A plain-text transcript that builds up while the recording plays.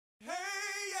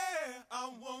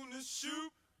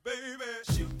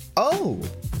Oh,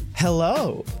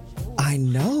 hello. I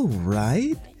know,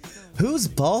 right? Whose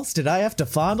balls did I have to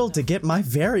fondle to get my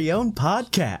very own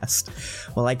podcast?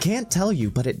 Well, I can't tell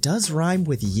you, but it does rhyme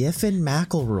with Yiffin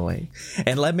McElroy.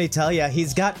 And let me tell you,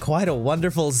 he's got quite a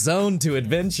wonderful zone to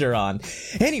adventure on.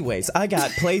 Anyways, I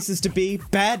got places to be,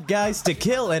 bad guys to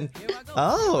kill, and,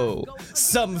 oh,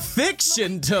 some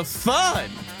fiction to fun.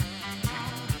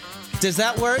 Does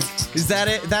that work? Is that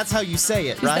it? That's how you say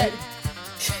it, right?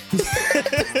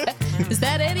 Is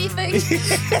that anything?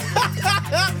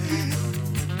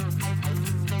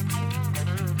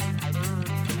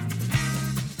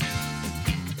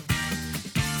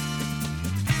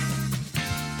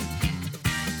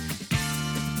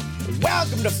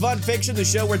 Welcome to Fun Fiction, the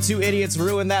show where two idiots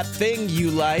ruin that thing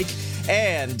you like.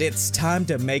 And it's time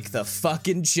to make the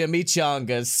fucking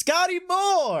chimichangas. Scotty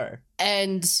Moore!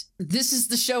 And this is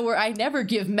the show where I never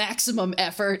give maximum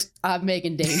effort. I'm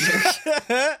Megan Danger.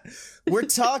 We're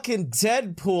talking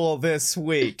Deadpool this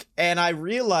week, and I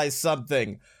realized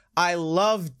something. I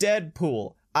love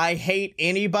Deadpool. I hate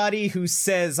anybody who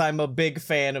says I'm a big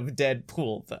fan of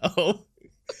Deadpool, though.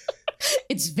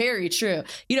 It's very true.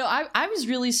 You know, I was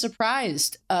really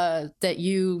surprised that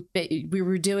we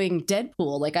were doing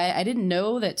Deadpool. Like, I didn't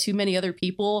know that too many other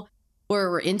people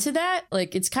were into that.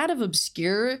 Like, it's kind of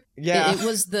obscure. Yeah. It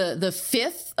was the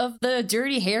fifth of the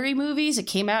Dirty Harry movies. It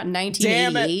came out in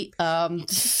 1988.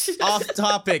 Off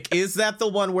topic. Is that the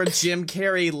one where Jim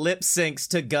Carrey lip syncs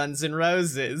to Guns N'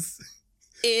 Roses?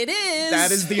 It is.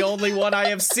 That is the only one I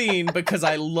have seen because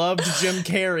I loved Jim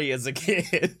Carrey as a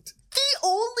kid. The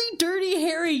only Dirty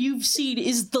Harry you've seen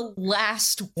is the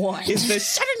last one. Is the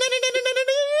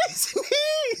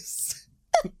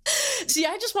See,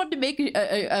 I just wanted to make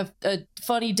a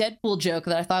funny Deadpool joke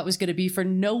that I thought was going to be for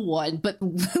no one, but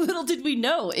little did we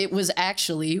know it was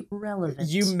actually relevant.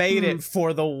 You made it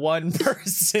for the one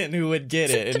person who would get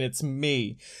it, and it's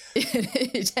me.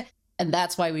 And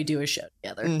that's why we do a show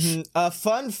together. Mm-hmm. A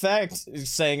fun fact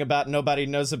saying about nobody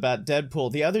knows about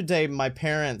Deadpool. The other day, my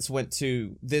parents went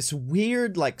to this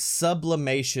weird, like,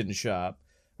 sublimation shop,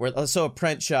 a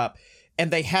print shop,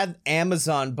 and they had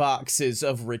Amazon boxes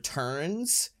of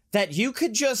returns that you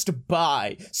could just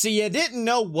buy, so you didn't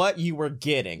know what you were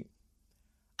getting.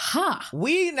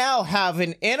 We now have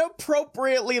an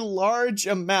inappropriately large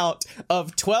amount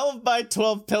of 12 by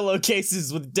 12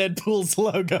 pillowcases with Deadpool's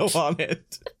logo on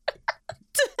it.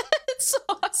 That's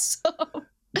awesome.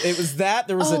 It was that.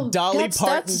 There was a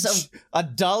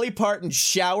Dolly Parton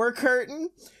shower curtain.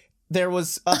 There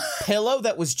was a pillow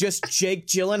that was just Jake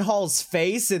Gyllenhaal's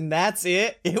face, and that's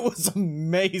it. It was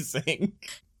amazing.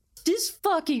 This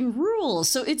fucking rules.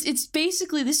 So it's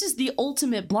basically, this is the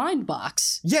ultimate blind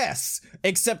box. Yes,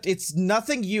 except it's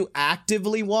nothing you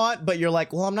actively want, but you're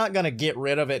like, well, I'm not gonna get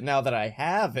rid of it now that I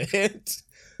have it.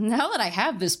 Now that I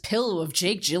have this pillow of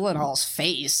Jake Gyllenhaal's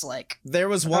face, like... There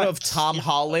was one of Tom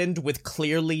Holland with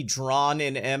clearly drawn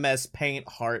in MS Paint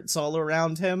hearts all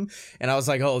around him, and I was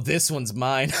like, oh, this one's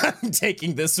mine. I'm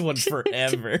taking this one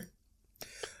forever.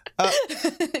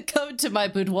 Come to my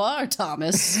boudoir,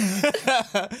 Thomas.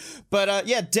 But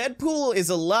yeah, Deadpool is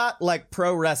a lot like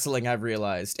pro wrestling, I've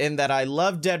realized, in that I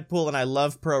love Deadpool and I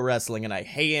love pro wrestling, and I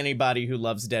hate anybody who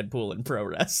loves Deadpool and pro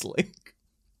wrestling.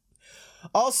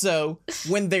 Also,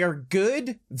 when they're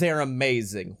good, they're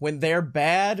amazing. When they're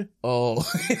bad,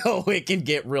 it can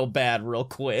get real bad real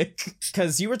quick.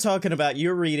 Because you were talking about, you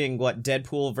were reading,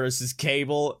 Deadpool versus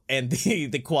Cable, and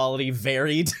the quality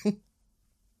varied.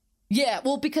 Yeah,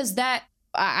 well, because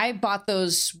I bought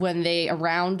those when they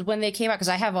came out, because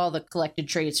I have all the collected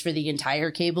traits for the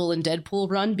entire Cable and Deadpool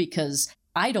run, because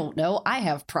I don't know, I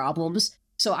have problems.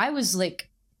 So I was like,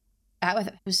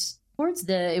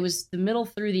 it was the middle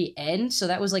through the end, so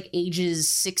that was like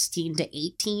ages 16 to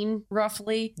 18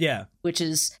 roughly. Yeah. Which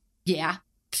is, yeah.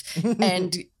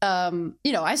 And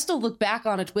I still look back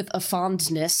on it with a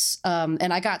fondness,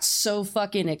 and I got so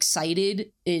fucking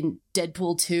excited in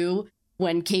Deadpool 2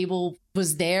 when Cable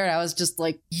was there. I was just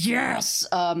like, yes.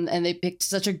 And they picked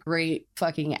such a great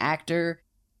fucking actor.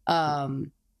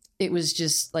 It was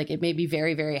just like, it made me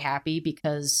very, very happy,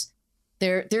 because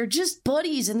they're just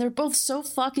buddies, and they're both so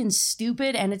fucking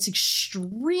stupid, and it's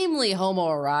extremely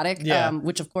homoerotic. Yeah.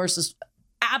 Which of course is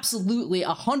absolutely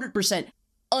 100%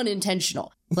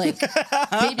 unintentional. Like,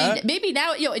 maybe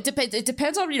now, it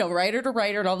depends on, writer to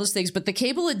writer and all those things, but the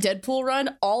Cable and Deadpool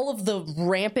run, all of the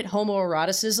rampant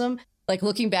homoeroticism, like,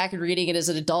 looking back and reading it as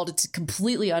an adult, it's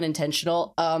completely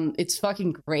unintentional. It's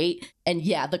fucking great. And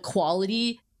yeah, the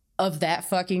quality of that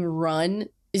fucking run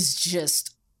is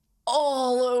just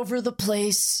all over the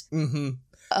place.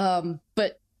 Mm-hmm.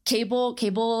 But Cable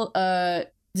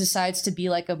decides to be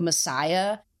like a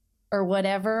messiah or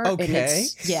whatever. Okay.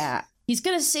 Yeah. He's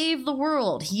going to save the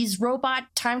world. He's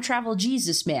robot time travel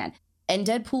Jesus man. And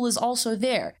Deadpool is also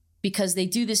there because they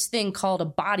do this thing called a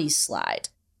body slide.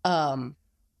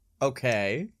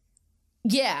 Okay.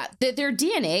 Yeah, their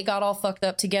DNA got all fucked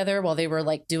up together while they were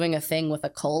like doing a thing with a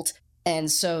cult.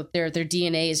 And so their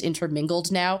DNA is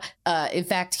intermingled now. In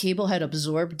fact, Cable had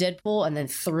absorbed Deadpool and then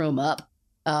threw him up.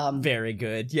 Very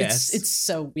good. Yes. It's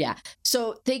so, yeah.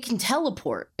 So they can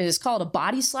teleport. It is called a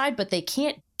body slide, but they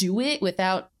can't do it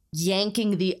without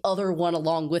yanking the other one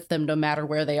along with them, no matter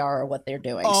where they are or what they're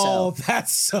doing. Oh, so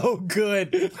that's so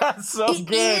good. That's so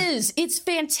good. It is. It's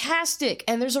fantastic.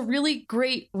 And there's a really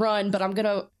great run, but I'm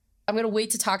gonna wait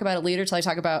to talk about it later till I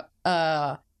talk about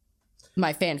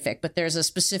my fanfic. But there's a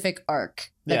specific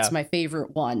arc that's my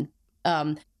favorite one.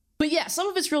 But yeah, some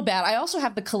of it's real bad. I also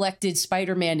have the collected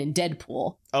Spider-Man and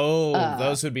Deadpool. Oh,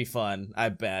 those would be fun. I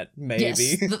bet. Maybe. Yes,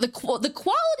 the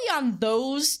quality on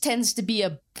those tends to be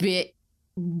a bit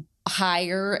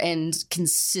higher and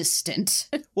consistent.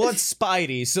 Well, it's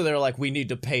Spidey, so they're like, we need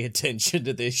to pay attention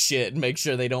to this shit and make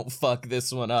sure they don't fuck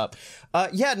this one up. I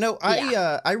rewatched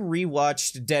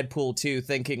Deadpool 2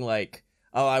 thinking like,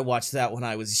 oh, I watched that when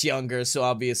I was younger, so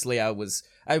obviously I was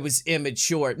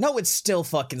immature. No, it still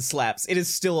fucking slaps. It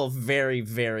is still a very,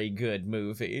 very good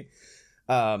movie.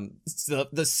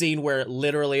 The scene where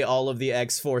literally all of the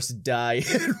X-Force die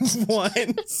at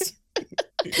once.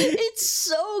 It's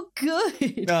so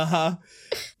good. Uh-huh.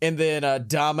 And then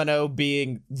Domino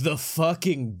being the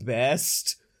fucking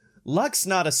best. Luck's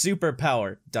not a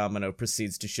superpower. Domino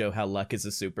proceeds to show how luck is a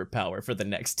superpower for the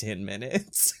next 10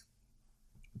 minutes.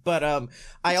 But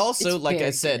I also, like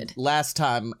I said last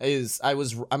time,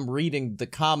 I'm reading the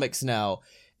comics now,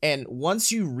 and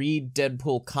once you read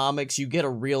Deadpool comics, you get a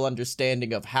real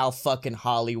understanding of how fucking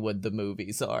Hollywood the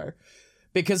movies are.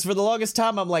 Because for the longest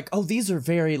time, I'm like, oh, these are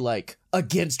very, like,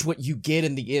 against what you get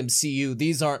in the MCU.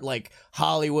 These aren't, like,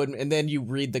 Hollywood. And then you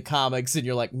read the comics and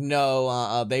you're like,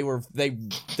 no, they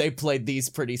played these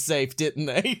pretty safe, didn't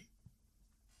they?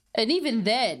 And even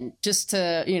then, just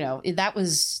to, that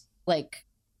was, like,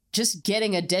 just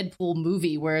getting a Deadpool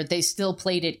movie where they still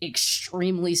played it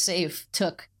extremely safe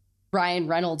took Ryan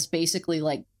Reynolds basically,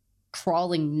 like,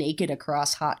 crawling naked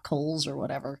across hot coals or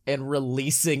whatever. And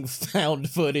releasing found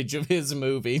footage of his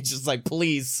movie. Just like,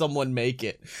 please, someone make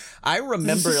it. I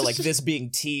remember like this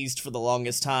being teased for the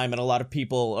longest time and a lot of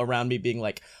people around me being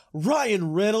like,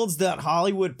 Ryan Reynolds, that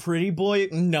Hollywood pretty boy?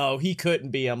 No, he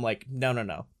couldn't be. I'm like,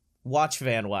 no. Watch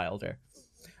Van Wilder.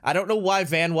 I don't know why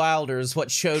Van Wilder is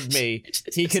what showed me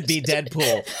he could be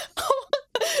Deadpool.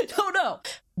 No.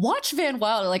 Watch Van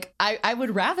Wilder. Like, I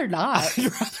would rather not. I'd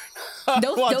rather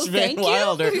not watch Van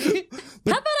Wilder. How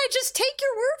about I just take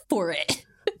your word for it?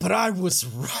 But I was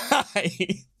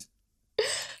right.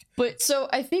 But so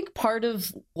I think part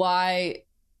of why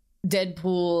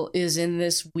Deadpool is in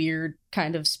this weird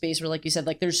kind of space where, like you said,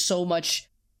 like there's so much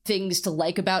things to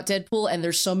like about Deadpool and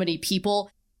there's so many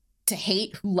people to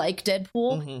hate who like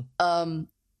Deadpool. Mm-hmm.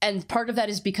 And part of that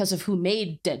is because of who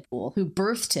made Deadpool, who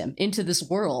birthed him into this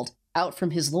world out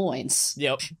from his loins.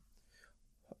 Yep.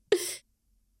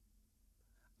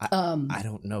 I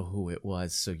don't know who it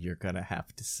was, so you're gonna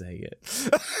have to say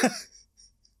it.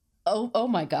 Oh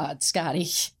my God, Scotty.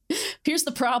 Here's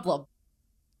the problem.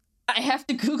 I have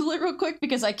to Google it real quick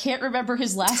because I can't remember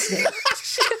his last name.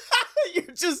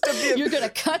 You're gonna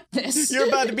cut this. You're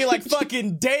about to be like,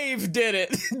 fucking Dave did it.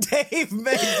 Dave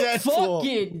made Deadpool.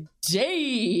 Fucking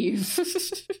Dave.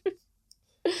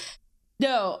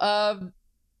 No,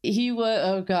 he was,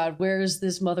 oh God, where is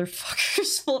this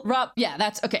motherfucker's Rob? Yeah,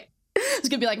 that's okay. It's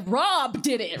gonna be like, Rob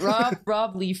did it.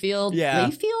 Rob Liefeld. Yeah.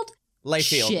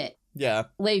 Layfield? Shit. Yeah.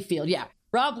 Layfield, yeah.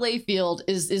 Rob Layfield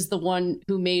is the one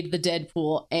who made the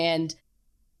Deadpool, and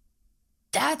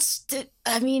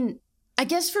I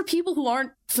guess for people who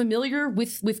aren't familiar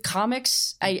with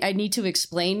comics, I need to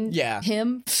explain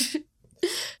him.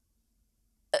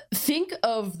 Think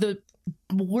of the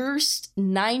worst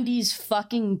 90s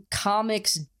fucking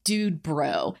comics dude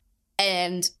bro.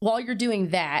 And while you're doing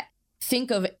that,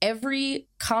 think of every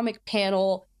comic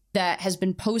panel that has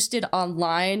been posted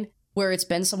online where it's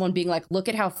been someone being like, look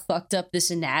at how fucked up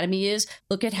this anatomy is.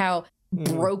 Look at how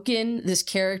broken this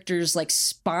character's like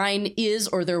spine is,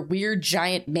 or their weird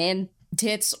giant man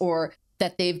tits, or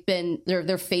that they've been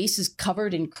their face is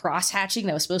covered in cross-hatching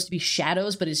that was supposed to be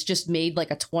shadows, but it's just made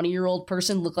like a 20-year-old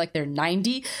person look like they're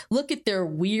 90. Look at their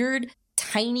weird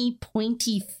tiny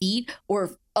pointy feet,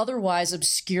 or otherwise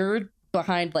obscured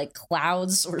behind like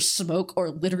clouds or smoke or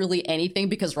literally anything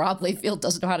because Rob Layfield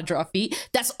doesn't know how to draw feet.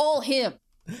 That's all him.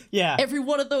 Yeah. Every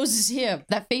one of those is him.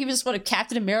 That famous one of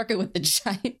Captain America with the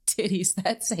giant titties,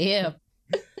 that's him.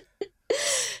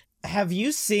 Have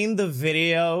you seen the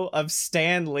video of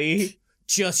Stan Lee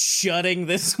just shutting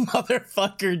this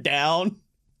motherfucker down?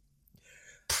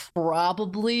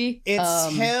 Probably.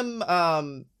 It's him,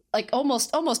 like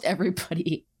almost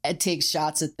everybody takes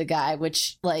shots at the guy,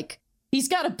 which, like, he's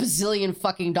got a bazillion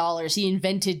fucking dollars. He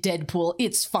invented Deadpool.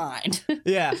 It's fine.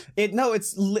 Yeah. It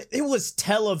was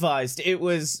televised. It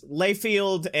was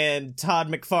Layfield and Todd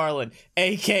McFarlane,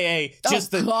 aka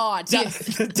just the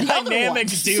dynamic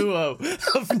duo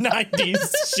of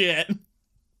 90s shit.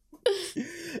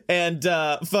 And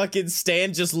fucking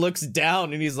Stan just looks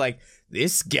down and he's like,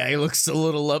 this guy looks a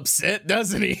little upset,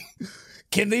 doesn't he?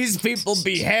 Can these people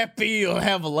be happy or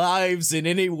have lives in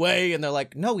any way? And they're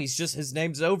like, no, his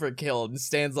name's Overkill. And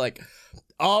Stan's like,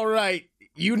 all right,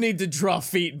 you need to draw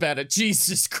feet better.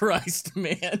 Jesus Christ,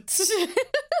 man.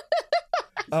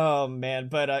 Oh, man.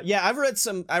 But yeah, I read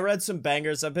some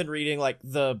bangers. I've been reading like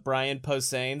the Brian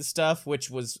Posehn stuff, which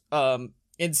was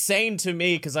insane to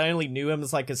me because I only knew him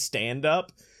as like a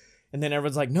stand-up. And then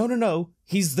everyone's like, no,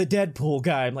 he's the Deadpool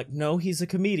guy. I'm like, no, he's a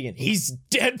comedian. He's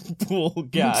Deadpool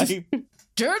guy.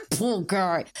 Deadpool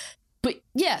guy. But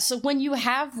yeah, so when you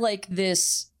have like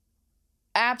this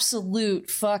absolute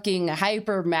fucking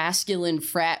hyper masculine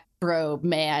frat bro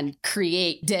man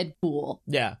create Deadpool.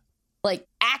 Yeah. Like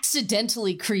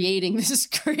accidentally creating this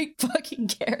great fucking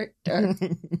character.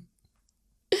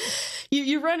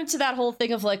 You run into that whole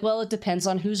thing of like, well, it depends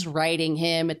on who's writing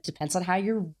him. It depends on how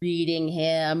you're reading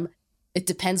him. It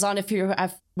depends on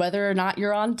whether or not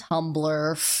you're on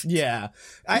Tumblr. Yeah,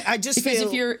 I just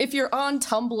because feel if you're on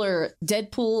Tumblr,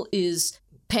 Deadpool is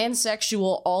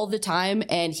pansexual all the time,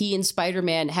 and he and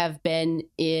Spider-Man have been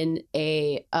in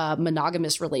a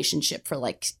monogamous relationship for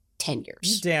like 10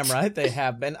 years. Damn right they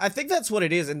have been. I think that's what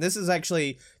it is, and this is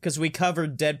actually because we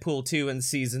covered Deadpool 2 in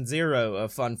season 0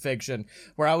 of Fun Fiction,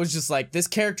 where I was just like, this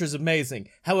character is amazing.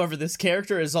 However, this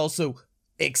character is also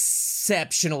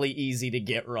exceptionally easy to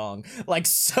get wrong. Like,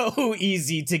 so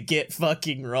easy to get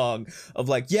fucking wrong. Of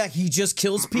like, yeah, he just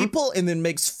kills people and then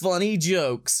makes funny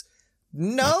jokes.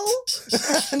 No,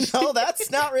 no,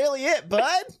 that's not really it,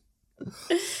 bud.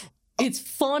 It's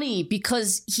funny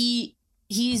because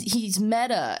he's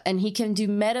meta, and he can do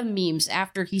meta memes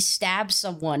after he stabs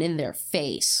someone in their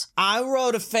face. I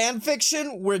wrote a fan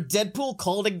fiction where Deadpool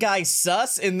called a guy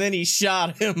sus and then he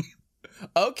shot him.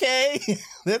 Okay,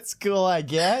 that's cool, I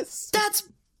guess.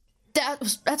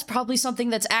 That's probably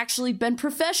something that's actually been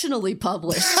professionally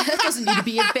published. That doesn't need to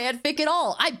be a fanfic at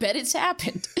all. I bet it's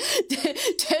happened.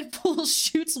 Deadpool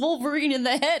shoots Wolverine in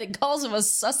the head and calls him a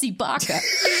sussy baka.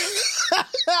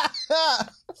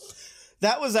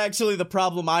 That was actually the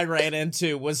problem I ran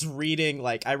into, was reading,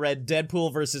 like, I read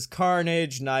Deadpool versus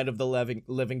Carnage, Night of the Living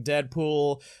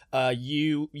Deadpool,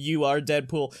 You Are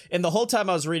Deadpool, and the whole time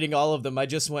I was reading all of them, I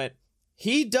just went,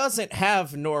 he doesn't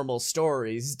have normal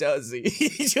stories, does he?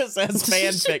 He just has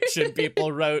fan fiction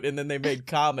people wrote, and then they made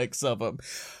comics of them.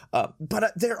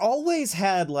 But there always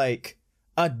had, like,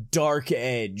 a dark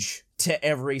edge to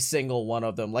every single one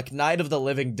of them. Like, Night of the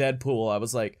Living Deadpool, I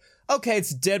was like, okay,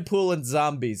 it's Deadpool and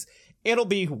zombies. It'll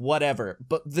be whatever.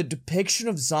 But the depiction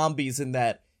of zombies in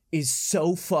that is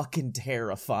so fucking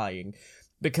terrifying.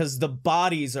 Because the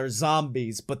bodies are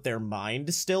zombies, but their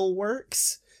mind still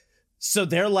works. So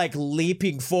they're, like,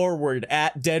 leaping forward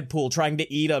at Deadpool, trying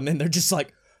to eat him, and they're just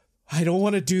like, I don't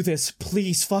want to do this.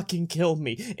 Please fucking kill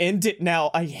me. End it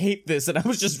now. I hate this. And I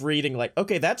was just reading, like,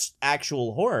 okay, that's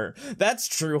actual horror. That's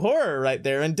true horror right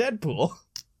there in Deadpool.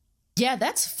 Yeah,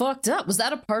 that's fucked up. Was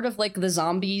that a part of, like, the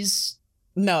zombies...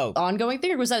 No. Ongoing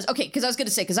thing, or was that... Okay, because I was going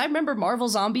to say, because I remember Marvel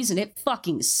Zombies, and it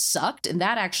fucking sucked, and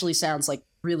that actually sounds, like,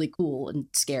 really cool and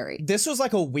scary. This was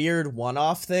like a weird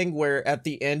one-off thing where at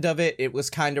the end of it, it was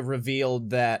kind of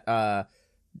revealed that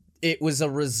it was a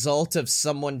result of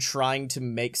someone trying to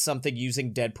make something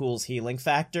using Deadpool's healing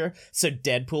factor. So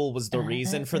Deadpool was the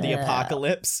reason for the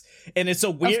apocalypse. And it's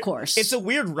a weird, of course. It's a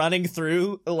weird running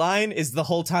through line is the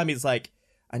whole time he's like,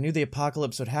 I knew the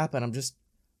apocalypse would happen. I'm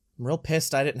real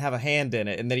pissed I didn't have a hand in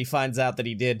it. And then he finds out that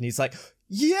he did. And he's like,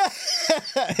 yes!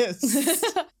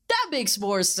 That makes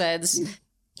more sense.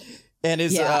 And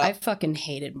I fucking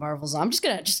hated Marvel Zombies. I'm just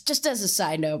gonna, just as a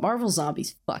side note, Marvel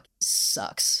Zombies fucking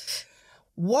sucks.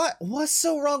 What's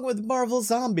so wrong with Marvel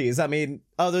Zombies? I mean,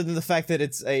 other than the fact that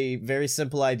it's a very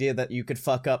simple idea that you could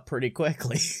fuck up pretty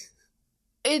quickly.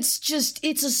 It's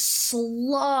a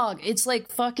slog. It's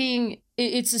like fucking,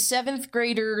 it's a 7th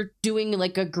grader doing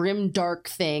like a grim dark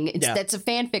thing. That's a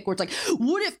fanfic where it's like,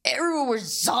 what if everyone were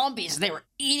zombies and they were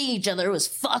eating each other? It was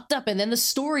fucked up. And then the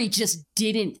story just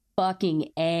didn't fucking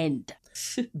end.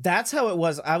 That's how it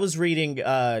was. I was reading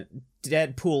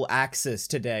Deadpool Axis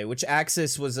today, which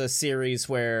Axis was a series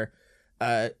where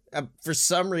for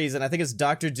some reason, I think it's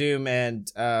Doctor Doom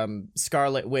and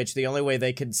Scarlet Witch, the only way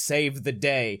they could save the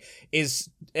day is,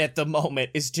 at the moment,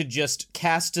 is to just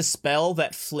cast a spell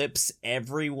that flips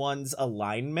everyone's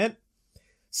alignment.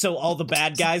 So all the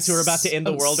bad guys who are about to end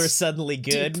the world are suddenly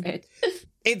good. Stupid.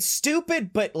 It's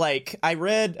stupid, but, like, I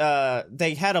read,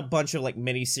 they had a bunch of, like,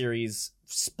 miniseries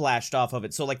splashed off of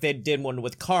it. So, like, they did one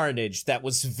with Carnage that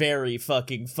was very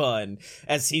fucking fun,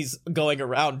 as he's going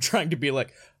around trying to be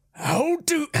like, how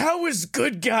is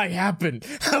good guy happen?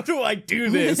 How do I do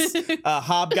this?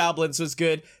 Hobgoblins was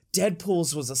good.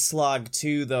 Deadpool's was a slog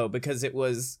too, though, because it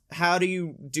was, how do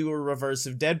you do a reverse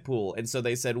of Deadpool? And so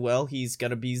they said, well, he's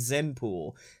gonna be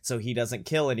Zenpool, so he doesn't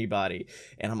kill anybody.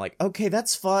 And I'm like, okay,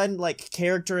 that's fun, like,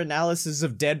 character analysis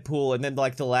of Deadpool, and then,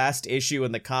 like, the last issue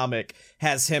in the comic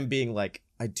has him being like,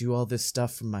 I do all this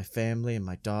stuff for my family and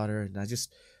my daughter, and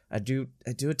I do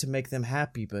it to make them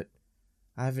happy, but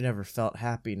I've never felt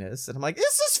happiness. And I'm like,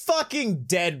 this is fucking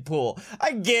Deadpool.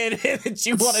 I get it that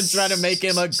you want to try to make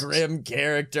him a grim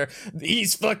character.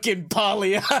 He's fucking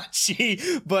Pagliacci.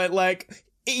 But, like,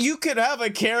 you could have a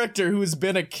character who's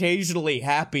been occasionally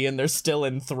happy and they're still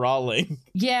enthralling.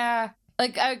 Yeah.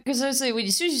 Like, because I was saying,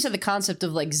 as soon as you said the concept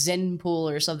of, like,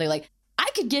 Zenpool or something, like, I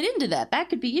could get into that. That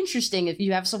could be interesting if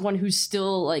you have someone who's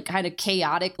still, like, kind of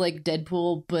chaotic like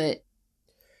Deadpool, but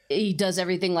he does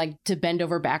everything, like, to bend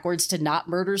over backwards to not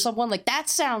murder someone. Like, that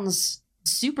sounds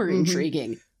super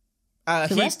intriguing.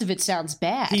 The rest of it sounds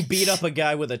bad. He beat up a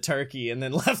guy with a turkey and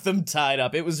then left them tied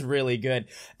up. It was really good.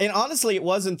 And honestly, it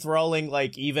was enthralling,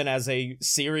 like, even as a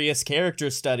serious character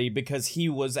study, because he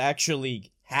was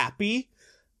actually happy.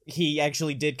 He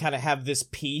actually did kind of have this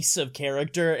piece of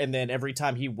character, and then every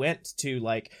time he went to,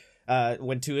 like,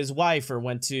 went to his wife or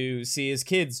went to see his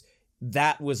kids,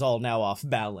 that was all now off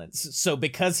balance. So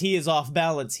because he is off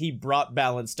balance, he brought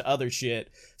balance to other shit.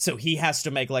 So he has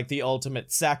to make, like, the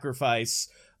ultimate sacrifice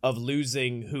of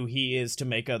losing who he is to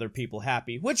make other people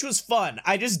happy, which was fun.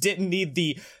 I just didn't need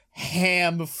the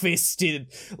ham-fisted,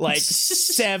 like,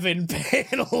 7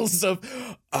 panels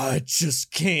of, I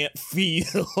just can't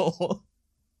feel.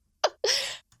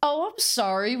 Oh, I'm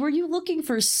sorry. Were you looking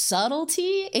for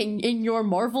subtlety in your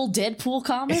Marvel Deadpool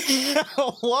comic?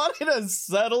 I wanted a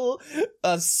subtle,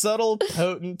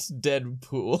 potent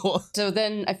Deadpool. So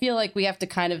then I feel like we have to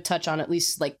kind of touch on at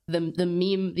least, like, the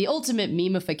meme, the ultimate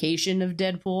memification of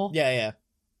Deadpool. Yeah.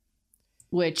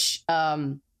 Which,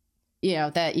 you know,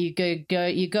 that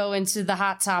you go into the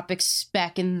Hot Topics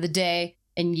back in the day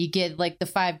and you get, like, the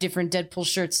 5 different Deadpool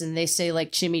shirts and they say,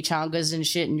 like, chimichangas and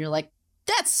shit, and you're like,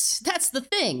 that's the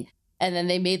thing. And then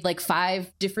they made, like,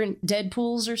 5 different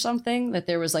Deadpools or something, that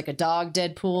there was, like, a dog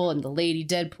Deadpool and the lady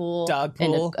Deadpool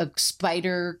Dogpool. and a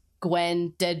Spider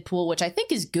Gwen Deadpool, which I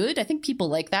think is good. I think people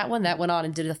like that one. That went on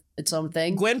and did its own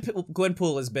thing.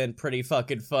 Gwenpool has been pretty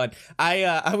fucking fun.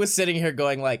 I was sitting here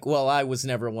going, like, well, I was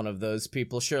never one of those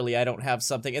people. Surely I don't have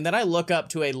something. And then I look up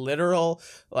to a literal,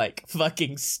 like,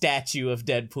 fucking statue of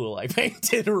Deadpool I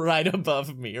painted right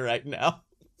above me right now.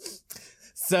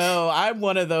 So I'm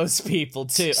one of those people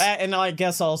too, and I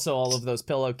guess also all of those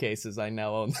pillowcases I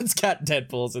now own that's got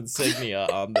Deadpool's insignia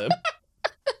on them.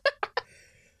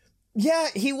 Yeah,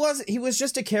 he was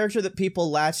just a character that people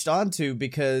latched onto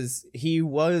because he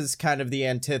was kind of the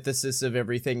antithesis of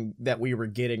everything that we were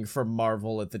getting from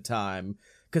Marvel at the time.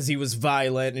 Because he was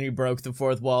violent and he broke the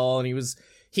fourth wall, and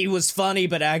he was funny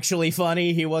but actually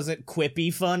funny. He wasn't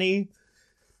quippy funny.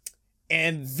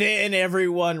 And then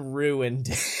everyone ruined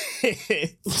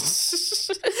it.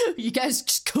 You guys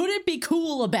just couldn't be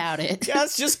cool about it. You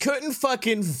guys just couldn't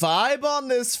fucking vibe on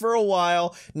this for a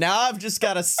while. Now I've just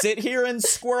got to sit here in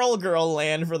Squirrel Girl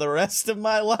land for the rest of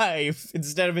my life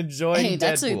instead of enjoying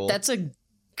Deadpool. That's a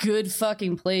good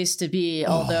fucking place to be.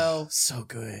 Although so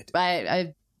good.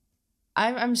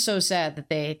 I'm so sad that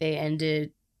they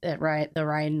ended the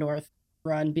Ryan North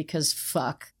run, because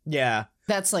fuck. Yeah.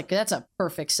 That's a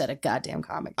perfect set of goddamn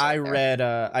comics. I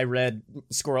read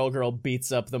Squirrel Girl beats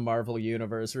up the Marvel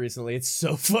Universe recently. It's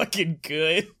so fucking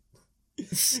good.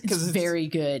 It's very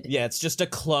good. Yeah, it's just a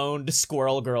cloned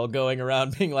Squirrel Girl going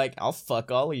around being like, I'll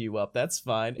fuck all of you up. That's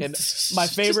fine. And my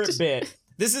favorite bit,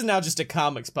 this is now just a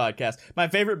comics podcast. My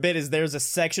favorite bit is there's a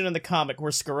section in the comic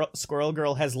where Squirrel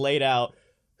Girl has laid out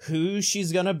who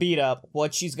she's gonna beat up,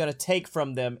 what she's gonna take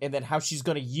from them, and then how she's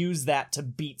gonna use that to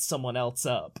beat someone else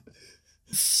up.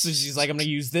 So she's like, I'm gonna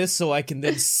use this so I can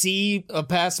then see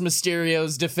past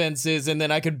Mysterio's defenses, and then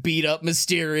I could beat up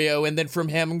Mysterio, and then from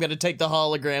him I'm gonna take the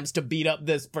holograms to beat up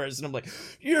this person. I'm like,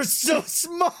 you're so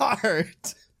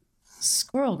smart!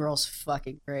 Squirrel Girl's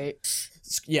fucking great.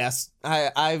 Yes,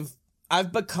 I've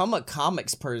become a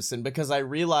comics person because I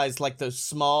realized like those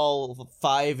small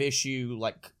 5-issue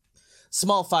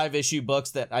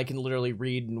books that I can literally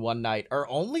read in one night are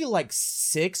only like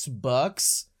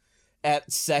 $6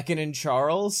 at Second and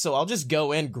Charles, so I'll just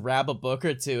go in, grab a book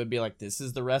or two, and be like, this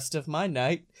is the rest of my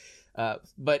night.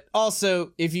 But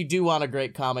also, if you do want a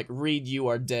great comic, read You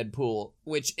Are Deadpool,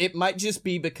 which it might just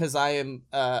be because I am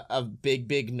a big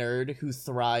nerd who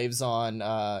thrives on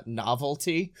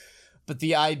novelty. But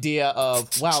the idea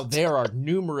of, wow, there are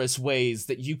numerous ways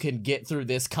that you can get through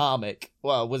this comic,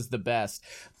 well, was the best.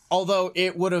 Although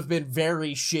it would have been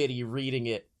very shitty reading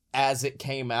it as it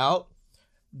came out.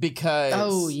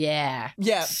 Because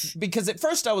because at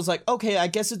first I was like, okay, I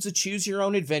guess it's a choose your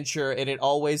own adventure, and it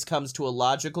always comes to a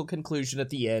logical conclusion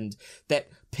at the end that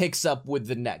picks up with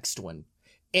the next one.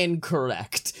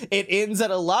 Incorrect. It ends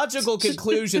at a logical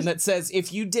conclusion that says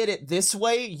if you did it this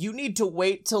way, you need to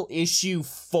wait till issue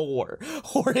 4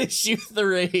 or issue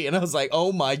 3. And I was like,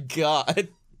 oh my god.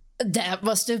 That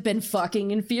must have been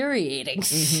fucking infuriating.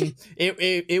 Mm-hmm.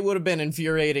 It would have been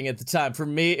infuriating at the time. For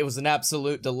me, it was an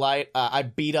absolute delight. I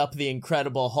beat up the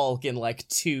Incredible Hulk in like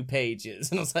 2 pages,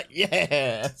 and I was like,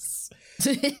 yes.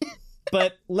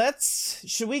 But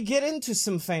should we get into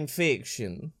some fan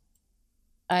fiction?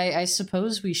 I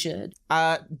suppose we should.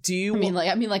 Do you?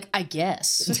 I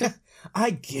guess. I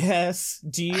guess.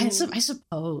 Do you? I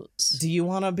suppose. Do you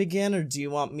want to begin, or do you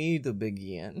want me to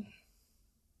begin?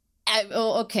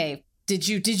 Okay. Did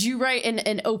you write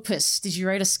an opus? Did you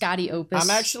write a Scotty opus? I'm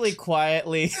actually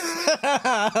quietly.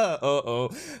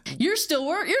 You're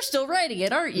still writing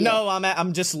it, aren't you? No,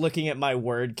 I'm just looking at my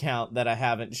word count that I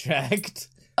haven't checked.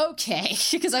 Okay,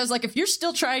 because I was like, if you're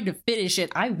still trying to finish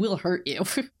it, I will hurt you.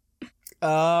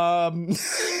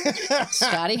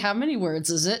 Scotty, how many words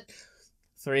is it?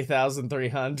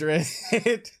 3,300.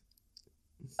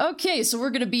 Okay, so we're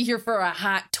gonna be here for a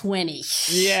hot 20.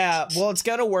 Yeah, well, it's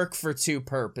gotta work for 2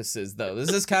 purposes, though.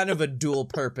 This is kind of a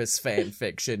dual-purpose fan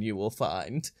fiction, you will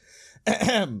find.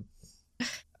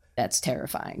 That's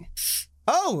terrifying.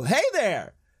 Oh, hey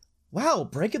there! Wow,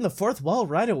 breaking the 4th wall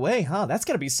right away, huh? That's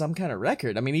gotta be some kind of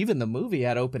record. I mean, even the movie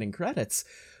had opening credits.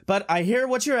 But I hear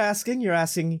what you're asking. You're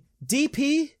asking,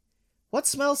 DP, what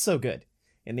smells so good?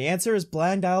 And the answer is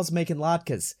Blind Isle's making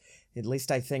latkes. At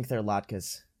least I think they're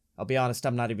latkes. I'll be honest,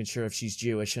 I'm not even sure if she's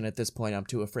Jewish, and at this point I'm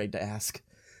too afraid to ask.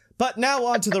 But now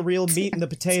on to the real meat and the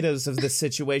potatoes of this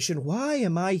situation. Why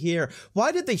am I here?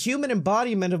 Why did the human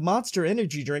embodiment of Monster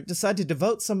Energy Drink decide to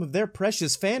devote some of their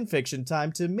precious fanfiction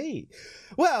time to me?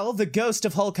 Well, the ghost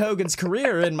of Hulk Hogan's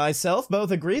career and myself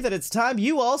both agree that it's time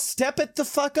you all step it the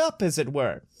fuck up, as it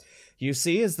were. You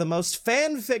see, as the most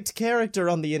fanficked character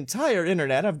on the entire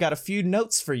internet, I've got a few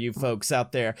notes for you folks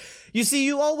out there. You see,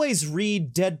 you always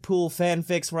read Deadpool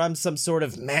fanfics where I'm some sort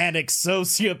of manic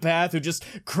sociopath who just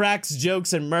cracks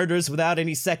jokes and murders without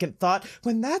any second thought,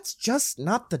 when that's just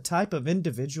not the type of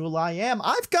individual I am.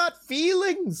 I've got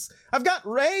feelings. I've got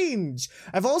range.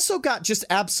 I've also got just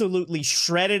absolutely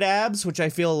shredded abs, which I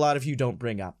feel a lot of you don't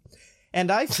bring up. And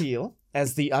I feel,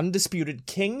 as the undisputed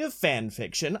king of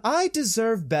fanfiction, I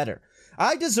deserve better.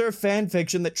 I deserve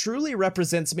fanfiction that truly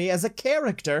represents me as a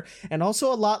character, and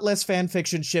also a lot less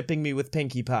fanfiction shipping me with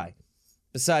Pinkie Pie.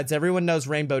 Besides, everyone knows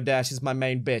Rainbow Dash is my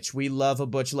main bitch. We love a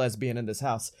butch lesbian in this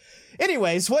house.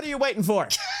 Anyways, what are you waiting for?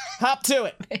 Hop to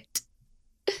it. Wait.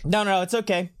 No, it's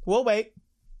okay. We'll wait.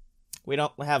 We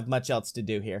don't have much else to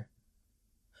do here.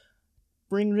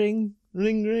 Ring, ring,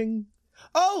 ring, ring.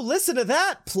 Oh, listen to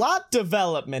that! Plot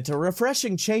development, a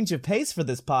refreshing change of pace for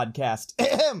this podcast.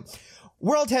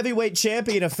 World Heavyweight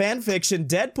Champion of Fanfiction,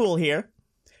 Deadpool here.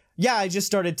 Yeah, I just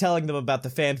started telling them about the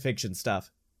fanfiction stuff.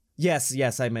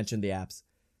 Yes, I mentioned the apps.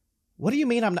 What do you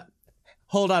mean I'm not...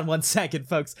 Hold on 1 second,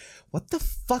 folks. What the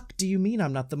fuck do you mean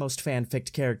I'm not the most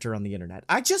fanficked character on the internet?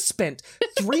 I just spent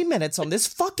 3 minutes on this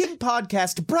fucking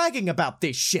podcast bragging about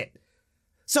this shit.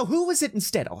 So who is it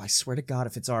instead? Oh, I swear to God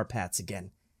if it's our Pats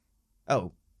again.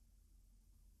 Oh.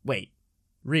 Wait.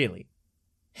 Really?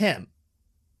 Him?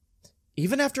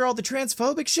 Even after all the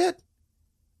transphobic shit?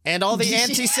 And all the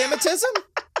anti-Semitism?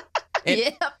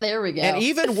 Yep, there we go. And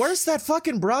even worse, that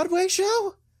fucking Broadway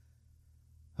show?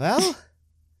 Well,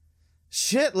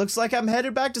 shit, looks like I'm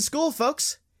headed back to school,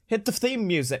 folks. Hit the theme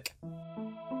music.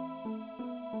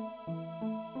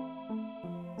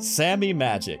 Sammy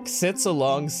Magic sits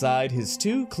alongside his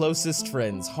 2 closest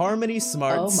friends, Harmony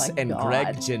Smarts and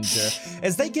Greg Ginger,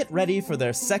 as they get ready for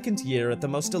their 2nd year at the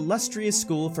most illustrious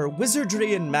school for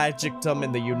wizardry and magicdom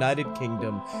in the United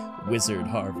Kingdom, Wizard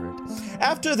Harvard.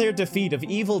 After their defeat of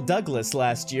Evil Douglas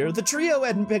last year, the trio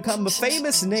had become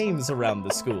famous names around the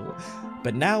school.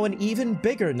 But now an even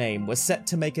bigger name was set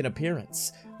to make an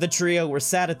appearance. The trio were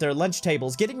sat at their lunch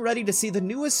tables getting ready to see the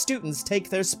newest students take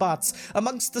their spots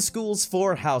amongst the school's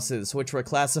 4 houses, which were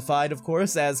classified, of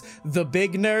course, as the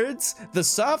Big Nerds, the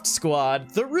Soft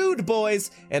Squad, the Rude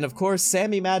Boys, and of course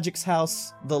Sammy Magic's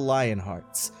house, the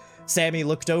Lionhearts. Sammy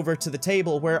looked over to the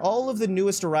table where all of the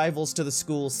newest arrivals to the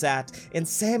school sat, and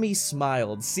Sammy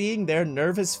smiled, seeing their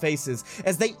nervous faces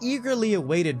as they eagerly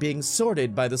awaited being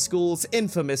sorted by the school's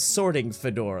infamous sorting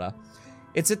fedora.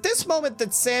 It's at this moment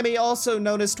that Sammy also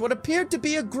noticed what appeared to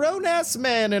be a grown-ass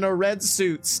man in a red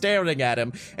suit staring at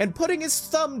him and putting his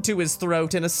thumb to his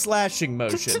throat in a slashing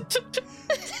motion.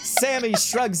 Sammy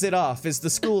shrugs it off as the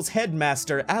school's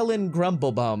headmaster, Alan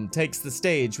Grumblebum, takes the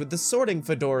stage with the sorting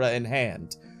fedora in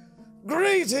hand.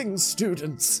 "Greetings,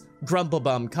 students,"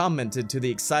 Grumblebum commented to the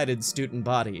excited student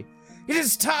body. "It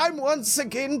is time once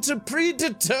again to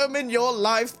predetermine your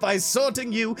life by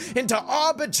sorting you into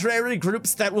arbitrary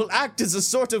groups that will act as a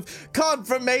sort of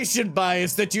confirmation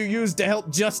bias that you use to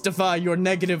help justify your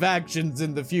negative actions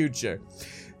in the future.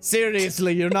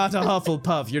 Seriously, you're not a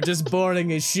Hufflepuff, you're just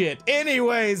boring as shit.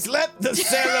 Anyways, let the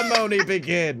ceremony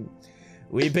begin.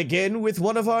 We begin with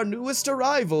one of our newest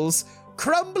arrivals,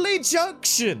 Crumbly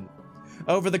Junction."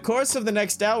 Over the course of the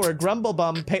next hour,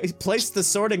 Grumblebum placed the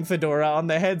sorting fedora on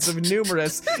the heads of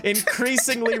numerous,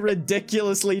 increasingly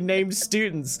ridiculously named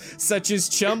students, such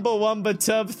as Chumbawamba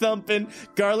Tub Thumpin',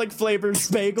 Garlic Flavored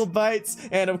Bagel Bites,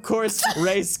 and of course,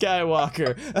 Ray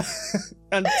Skywalker.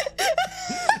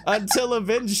 Until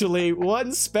eventually,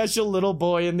 one special little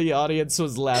boy in the audience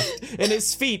was left, and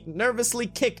his feet nervously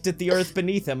kicked at the earth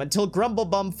beneath him until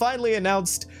Grumblebum finally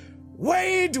announced,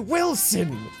 "Wade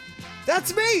Wilson!"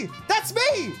 "That's me! That's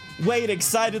me!" Wade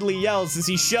excitedly yells as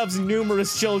he shoves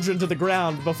numerous children to the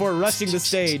ground before rushing the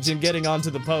stage and getting onto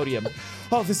the podium.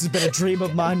 "Oh, this has been a dream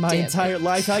of mine my entire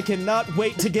life. I cannot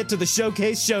wait to get to the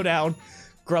showcase showdown."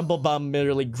 Grumblebum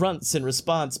merely grunts in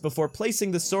response before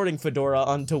placing the sorting fedora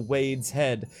onto Wade's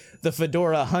head. The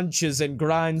fedora hunches and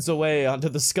grinds away onto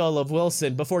the skull of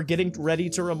Wilson before getting ready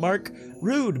to remark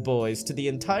 "Rude Boys" to the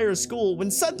entire school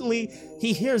when suddenly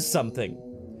he hears something.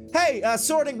 "Hey,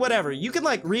 sorting whatever, you can,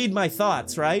 read my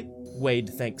thoughts, right?" Wade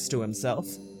thinks to himself.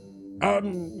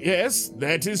 Yes,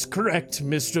 that is correct,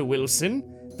 Mr. Wilson,"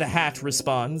 the hat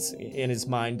responds, in his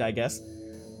mind, I guess.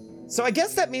 "So I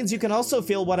guess that means you can also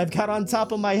feel what I've got on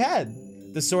top of my head."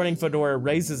 The sorting fedora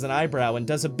raises an eyebrow and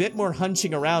does a bit more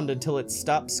hunching around until it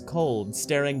stops cold,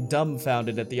 staring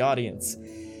dumbfounded at the audience.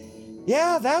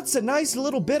 "Yeah, that's a nice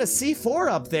little bit of C4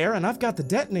 up there, and I've got the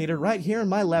detonator right here in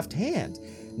my left hand.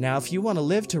 Now, if you want to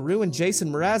live to ruin Jason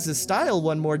Mraz's style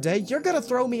one more day, you're gonna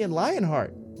throw me in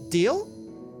Lionheart. Deal?"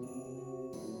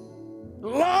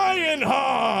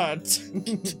 Lionheart!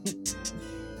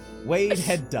 Wade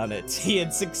had done it. He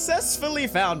had successfully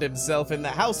found himself in the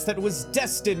house that was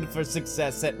destined for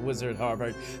success at Wizard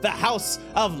Harvard. The House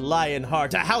of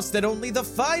Lionheart, a house that only the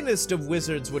finest of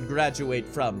wizards would graduate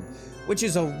from. Which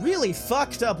is a really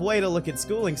fucked up way to look at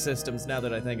schooling systems now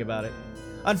that I think about it.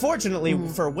 Unfortunately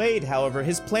for Wade, however,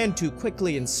 his plan to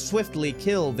quickly and swiftly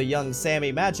kill the young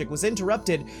Sammy Magic was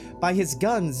interrupted by his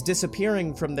guns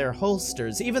disappearing from their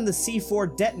holsters. Even the C4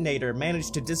 detonator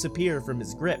managed to disappear from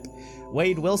his grip.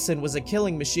 Wade Wilson was a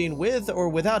killing machine with or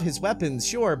without his weapons,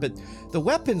 sure, but the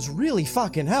weapons really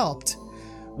fucking helped.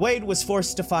 Wade was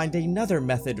forced to find another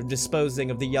method of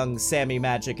disposing of the young Sammy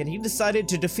Magic, and he decided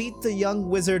to defeat the young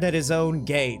wizard at his own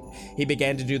game. He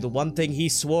began to do the one thing he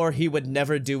swore he would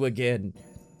never do again: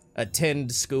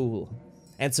 attend school.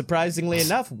 And surprisingly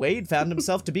enough, Wade found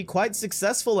himself to be quite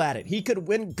successful at it. He could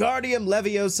win Wingardium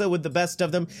Leviosa with the best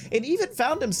of them, and even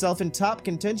found himself in top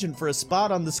contention for a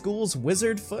spot on the school's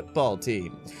wizard football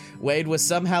team. Wade was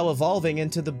somehow evolving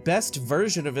into the best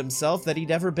version of himself that he'd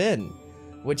ever been,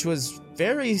 which was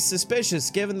very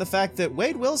suspicious given the fact that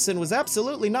Wade Wilson was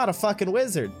absolutely not a fucking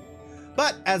wizard.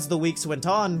 But as the weeks went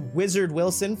on, Wizard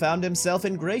Wilson found himself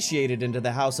ingratiated into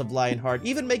the House of Lionheart,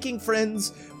 even making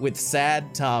friends with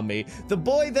Sad Tommy, the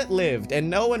boy that lived and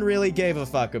no one really gave a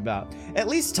fuck about. At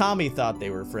least Tommy thought they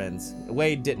were friends.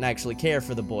 Wade didn't actually care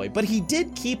for the boy, but he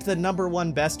did keep the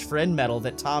 #1 best friend medal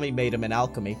that Tommy made him in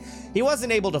alchemy. He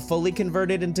wasn't able to fully convert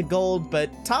it into gold, but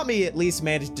Tommy at least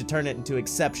managed to turn it into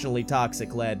exceptionally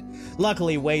toxic lead.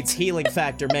 Luckily, Wade's healing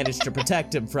factor managed to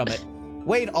protect him from it.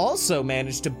 Wade also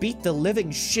managed to beat the living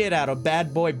shit out of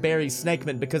bad boy Barry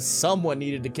Snakeman because someone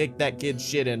needed to kick that kid's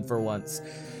shit in for once.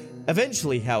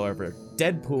 Eventually, however,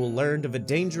 Deadpool learned of a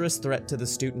dangerous threat to the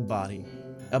student body.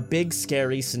 A big,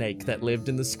 scary snake that lived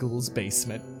in the school's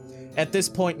basement. At this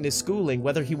point in his schooling,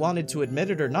 whether he wanted to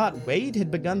admit it or not, Wade had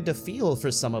begun to feel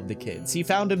for some of the kids. He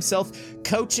found himself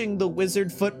coaching the Wizard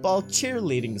football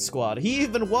cheerleading squad. He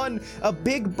even won a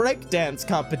big breakdance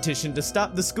competition to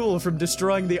stop the school from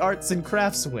destroying the arts and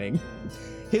crafts wing.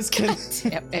 God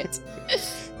damn it.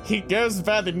 He goes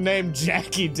by the name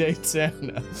Jackie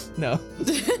Daytona. No.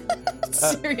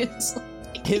 Seriously.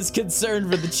 His concern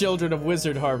for the children of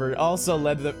Wizard Harvard also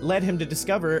led him to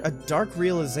discover a dark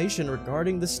realization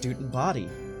regarding the student body.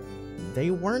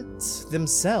 They weren't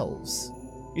themselves.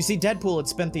 You see, Deadpool had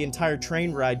spent the entire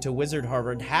train ride to Wizard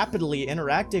Harvard happily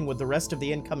interacting with the rest of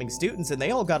the incoming students, and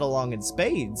they all got along in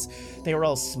spades. They were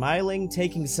all smiling,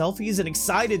 taking selfies, and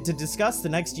excited to discuss the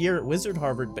next year at Wizard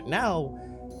Harvard, but now,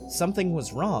 something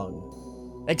was wrong.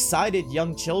 Excited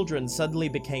young children suddenly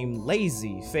became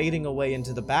lazy, fading away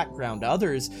into the background.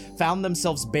 Others found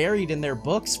themselves buried in their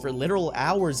books for literal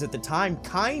hours at the time.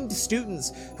 Kind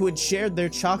students who had shared their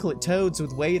chocolate toads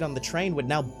with Wade on the train would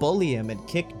now bully him and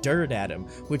kick dirt at him,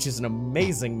 which is an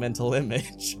amazing mental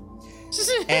image.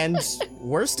 And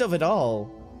worst of it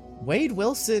all, Wade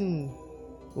Wilson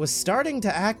was starting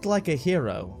to act like a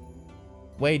hero.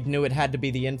 Wade knew it had to be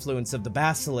the influence of the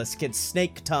basilisk, its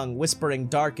snake tongue whispering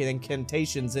dark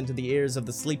incantations into the ears of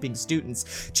the sleeping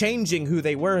students, changing who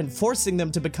they were and forcing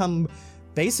them to become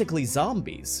basically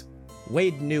zombies.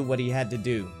 Wade knew what he had to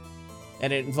do,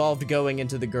 and it involved going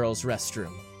into the girls'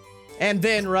 restroom. And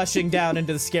then rushing down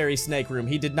into the scary snake room.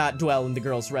 He did not dwell in the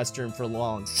girls' restroom for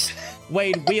long.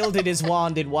 Wade wielded his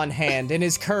wand in one hand and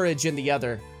his courage in the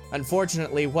other.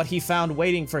 Unfortunately, what he found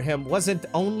waiting for him wasn't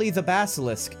only the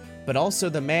basilisk, but also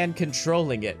the man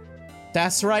controlling it.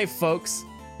 That's right, folks.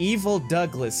 Evil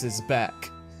Douglas is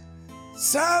back.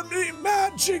 Sammy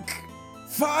Magic!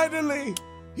 Finally!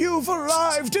 You've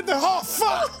arrived in the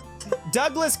Hoffa!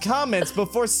 Douglas comments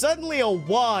before suddenly a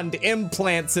wand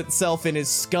implants itself in his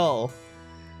skull.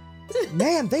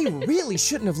 Man, they really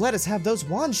shouldn't have let us have those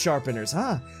wand sharpeners,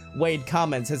 huh? Wade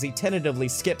comments as he tentatively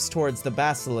skips towards the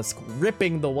basilisk,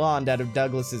 ripping the wand out of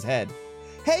Douglas's head.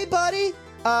 Hey, buddy!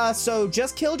 So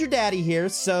just killed your daddy here,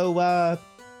 so,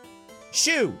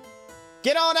 shoo!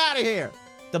 Get on out of here!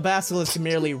 The basilisk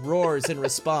merely roars in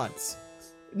response.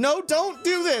 No, don't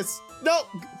do this! No,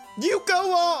 you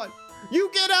go on! You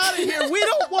get out of here! We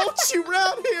don't want you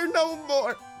around here no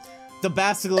more! The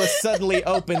basilisk suddenly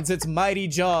opens its mighty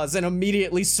jaws and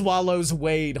immediately swallows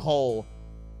Wade whole.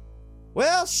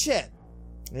 Well, shit.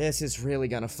 This is really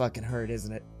gonna fucking hurt,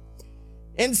 isn't it?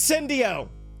 Incendio!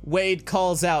 Wade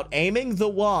calls out, aiming the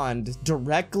wand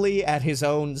directly at his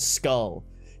own skull.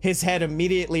 His head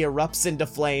immediately erupts into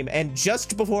flame, and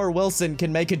just before Wilson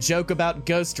can make a joke about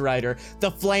Ghost Rider,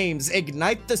 the flames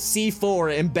ignite the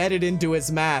C4 embedded into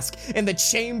his mask, and the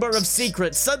Chamber of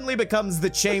Secrets suddenly becomes the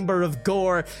Chamber of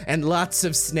Gore and lots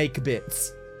of snake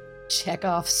bits.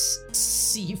 Chekhov's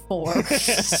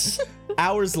C4.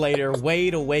 Hours later,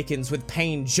 Wade awakens with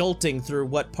pain jolting through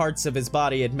what parts of his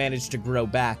body had managed to grow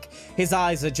back. His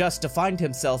eyes adjust to find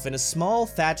himself in a small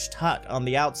thatched hut on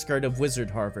the outskirt of Wizard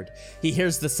Harvard. He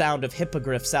hears the sound of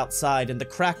hippogriffs outside and the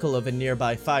crackle of a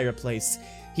nearby fireplace.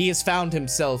 He has found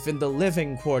himself in the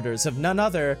living quarters of none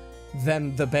other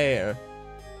than the bear.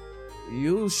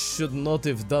 You should not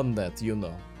have done that, you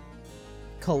know.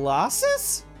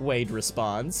 Colossus? Wade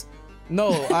responds.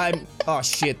 No, oh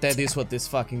shit, that is what this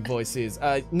fucking voice is.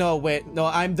 No, wait, no,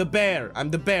 I'm the bear. I'm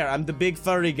the big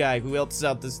furry guy who helps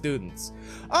out the students.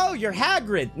 Oh, you're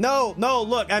Hagrid. No,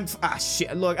 look, I'm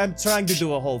trying to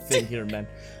do a whole thing here, man.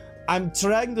 I'm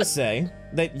trying to say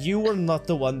that you were not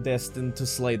the one destined to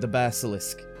slay the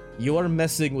basilisk. You are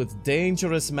messing with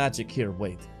dangerous magic here,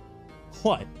 Wade.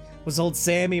 What? Was old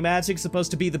Sammy Magic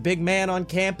supposed to be the big man on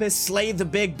campus, slay the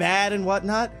big bad and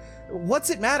whatnot? What's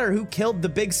it matter who killed the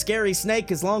big scary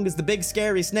snake as long as the big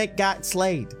scary snake got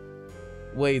slayed?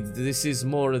 Wade, this is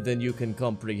more than you can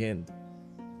comprehend.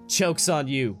 Joke's on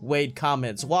you, Wade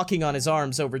comments, walking on his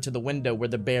arms over to the window where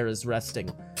the bear is resting.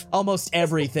 Almost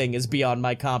everything is beyond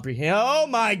my comprehension. Oh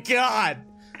my god!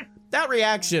 That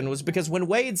reaction was because when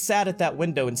Wade sat at that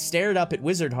window and stared up at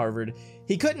Wizard Harvard,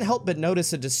 he couldn't help but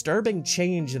notice a disturbing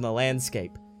change in the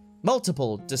landscape.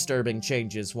 Multiple disturbing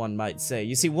changes, one might say.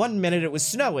 You see, one minute it was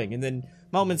snowing, and then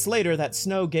moments later that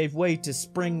snow gave way to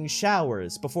spring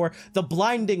showers before the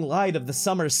blinding light of the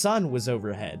summer sun was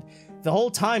overhead. The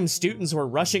whole time, students were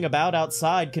rushing about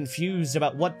outside, confused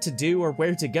about what to do or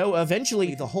where to go.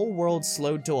 Eventually, the whole world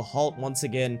slowed to a halt once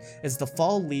again as the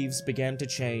fall leaves began to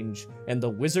change, and the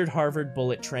Wizard Harvard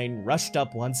bullet train rushed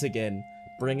up once again,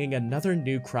 bringing another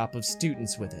new crop of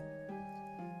students with it.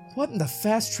 What in the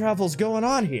fast travel's going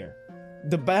on here?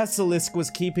 The basilisk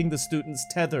was keeping the students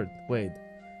tethered, Wade,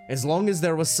 As long as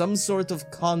there was some sort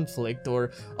of conflict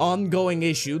or ongoing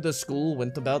issue, the school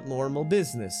went about normal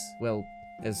business. Well,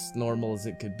 as normal as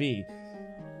it could be.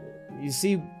 You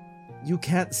see, you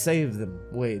can't save them,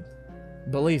 Wade.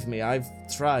 Believe me, I've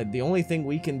tried. The only thing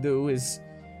we can do is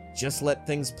just let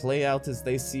things play out as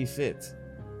they see fit.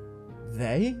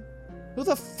 They? Who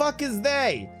the fuck is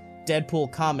they?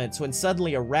 Deadpool comments when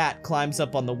suddenly a rat climbs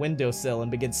up on the windowsill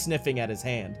and begins sniffing at his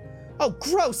hand. Oh,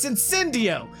 gross!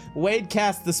 Incendio! Wade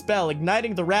casts the spell,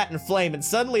 igniting the rat in flame, and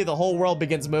suddenly the whole world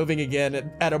begins moving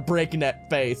again at a breakneck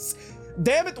pace.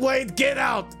 Damn it, Wade, get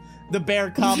out! The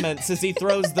bear comments as he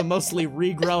throws the mostly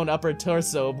regrown upper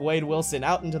torso of Wade Wilson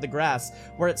out into the grass,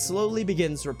 where it slowly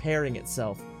begins repairing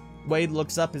itself. Wade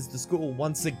looks up as the school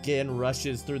once again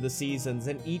rushes through the seasons,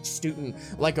 and each student,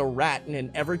 like a rat in an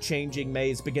ever-changing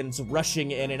maze, begins rushing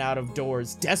in and out of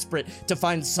doors, desperate to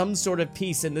find some sort of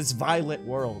peace in this violent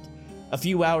world. A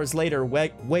few hours later,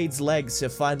 Wade's legs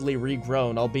have finally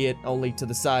regrown, albeit only to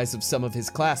the size of some of his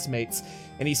classmates,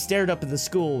 and he stared up at the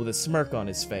school with a smirk on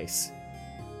his face.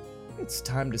 It's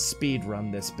time to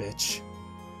speedrun this bitch.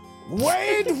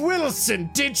 Wade Wilson,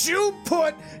 did you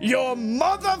put your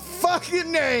motherfucking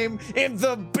name in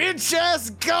the bitch-ass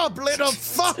goblet of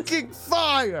fucking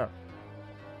fire?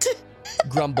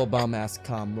 Grumblebum asked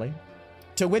calmly.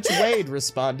 To which Wade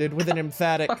responded with an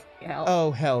emphatic,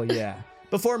 oh hell yeah,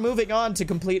 before moving on to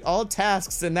complete all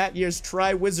tasks in that year's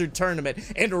Tri-Wizard tournament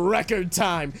in record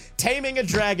time, taming a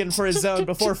dragon for his own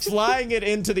before flying it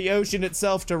into the ocean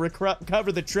itself to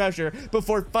recover the treasure,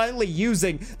 before finally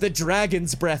using the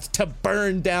dragon's breath to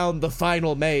burn down the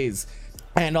final maze,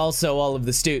 and also all of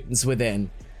the students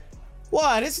within.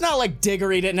 What? It's not like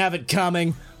Diggory didn't have it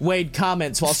coming, Wade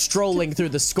comments while strolling through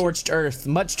the scorched earth,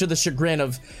 much to the chagrin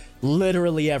of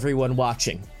literally everyone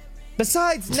watching.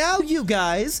 Besides, now you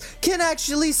guys can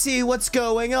actually see what's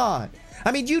going on.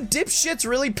 I mean, you dipshits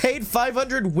really paid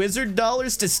 500 wizard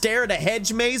dollars to stare at a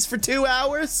hedge maze for 2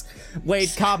 hours?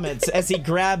 Wade comments as he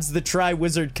grabs the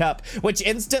Tri-Wizard Cup, which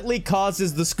instantly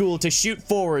causes the school to shoot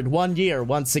forward 1 year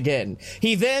once again.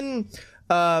 He then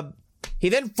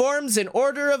forms an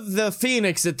Order of the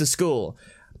Phoenix at the school.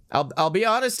 I'll be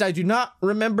honest, I do not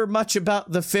remember much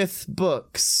about the 5th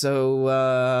book,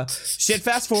 so, shit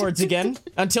fast forwards again,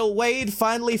 until Wade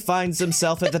finally finds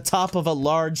himself at the top of a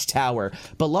large tower,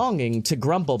 belonging to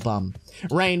Grumblebum.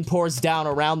 Rain pours down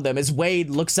around them as Wade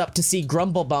looks up to see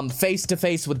Grumblebum face to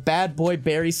face with bad boy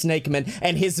Barry Snakeman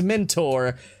and his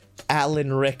mentor,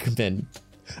 Alan Rickman.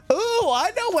 Ooh,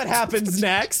 I know what happens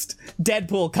next,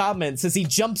 Deadpool comments as he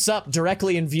jumps up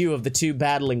directly in view of the two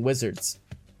battling wizards.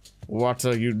 What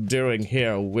are you doing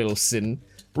here, Wilson?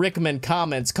 Rickman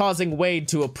comments, causing Wade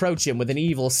to approach him with an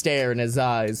evil stare in his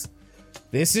eyes.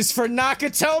 This is for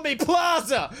Nakatomi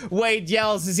Plaza! Wade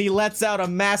yells as he lets out a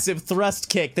massive thrust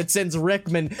kick that sends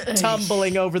Rickman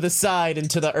tumbling over the side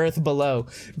into the earth below.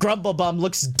 Grumblebum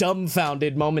looks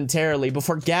dumbfounded momentarily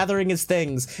before gathering his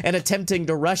things and attempting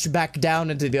to rush back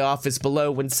down into the office below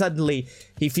when suddenly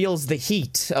he feels the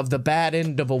heat of the bad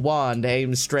end of a wand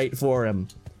aimed straight for him.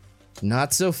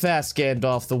 Not so fast,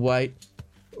 Gandalf the White.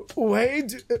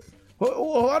 Wade,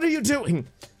 what are you doing?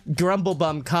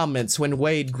 Grumblebum comments when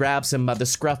Wade grabs him by the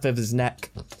scruff of his neck.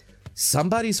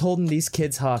 Somebody's holding these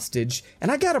kids hostage,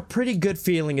 and I got a pretty good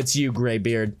feeling it's you,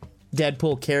 Graybeard.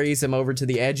 Deadpool carries him over to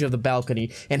the edge of the balcony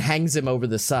and hangs him over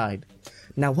the side.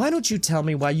 Now, why don't you tell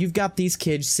me why you've got these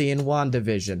kids seeing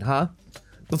WandaVision, huh?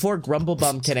 Before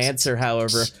Grumblebum can answer,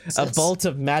 however, a bolt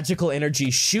of magical energy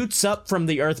shoots up from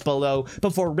the earth below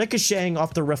before ricocheting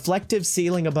off the reflective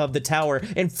ceiling above the tower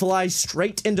and flies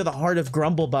straight into the heart of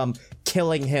Grumblebum,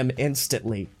 killing him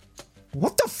instantly.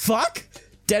 What the fuck?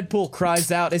 Deadpool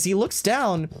cries out as he looks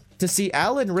down to see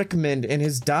Alan Rickman in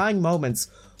his dying moments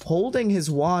holding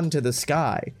his wand to the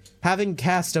sky, having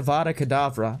cast Avada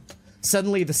Kedavra.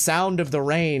 Suddenly, the sound of the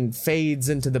rain fades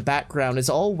into the background as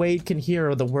all Wade can hear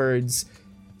are the words,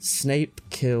 Snape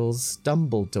kills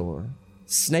Dumbledore.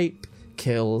 Snape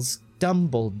kills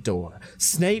Dumbledore.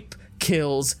 Snape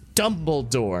kills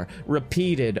Dumbledore.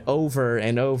 Repeated over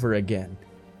and over again.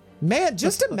 Man,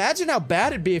 just imagine how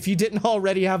bad it'd be if you didn't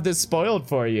already have this spoiled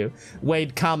for you.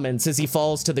 Wade comments as he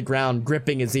falls to the ground,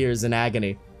 gripping his ears in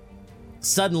agony.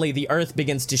 Suddenly, the earth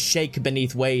begins to shake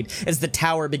beneath Wade as the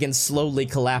tower begins slowly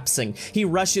collapsing. He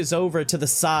rushes over to the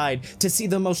side to see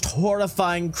the most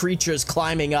horrifying creatures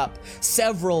climbing up.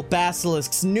 Several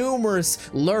basilisks, numerous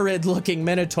lurid-looking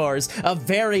minotaurs, a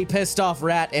very pissed-off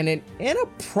rat, and an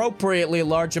inappropriately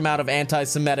large amount of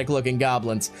anti-Semitic-looking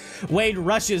goblins. Wade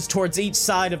rushes towards each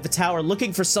side of the tower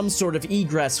looking for some sort of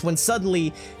egress when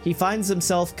suddenly he finds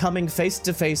himself coming face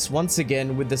to face once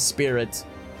again with the spirit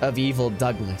of Evil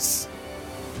Douglas.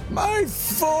 My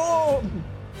form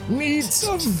needs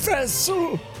a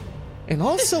vessel. And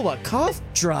also a cough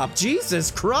drop. Jesus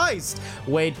Christ!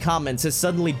 Wade comments as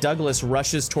suddenly Douglas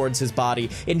rushes towards his body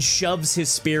and shoves his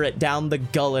spirit down the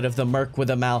gullet of the merc with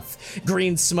a mouth.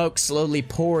 Green smoke slowly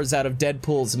pours out of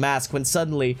Deadpool's mask when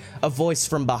suddenly a voice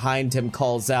from behind him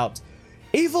calls out,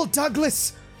 "Evil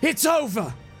Douglas, it's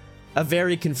over!" A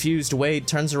very confused Wade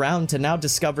turns around to now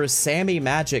discover Sammy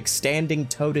Magic standing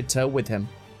toe-to-toe with him.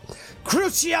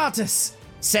 Cruciatus!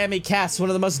 Sammy casts one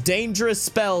of the most dangerous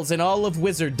spells in all of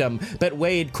wizarddom, but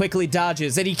Wade quickly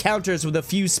dodges and he counters with a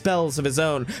few spells of his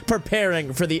own,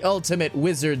 preparing for the ultimate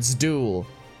wizard's duel.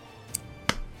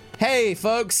 Hey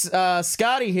folks,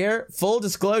 Scotty here. Full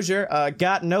disclosure,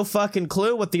 got no fucking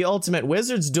clue what the ultimate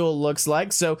wizard's duel looks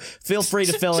like, so feel free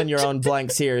to fill in your own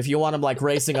blanks here. If you want them like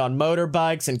racing on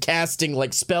motorbikes and casting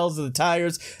like spells of the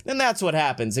tires, then that's what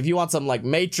happens. If you want some like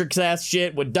Matrix ass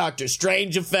shit with Doctor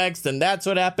Strange effects, then that's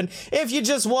what happened. If you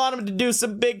just want them to do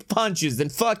some big punches, then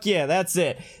fuck yeah, that's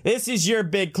it. This is your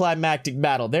big climactic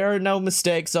battle. There are no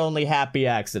mistakes, only happy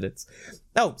accidents.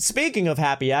 Oh, speaking of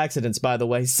happy accidents, by the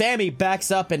way, Sammy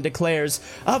backs up and declares,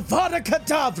 "Avada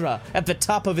Kedavra!" at the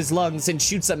top of his lungs and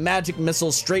shoots a magic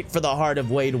missile straight for the heart of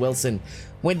Wade Wilson.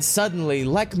 When suddenly,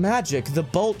 like magic, the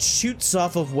bolt shoots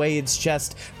off of Wade's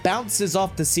chest, bounces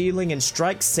off the ceiling, and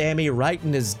strikes Sammy right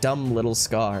in his dumb little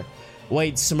scar.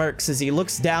 Wade smirks as he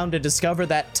looks down to discover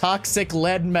that toxic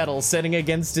lead metal sitting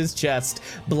against his chest,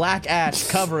 black ash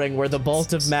covering where the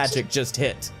bolt of magic just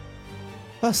hit.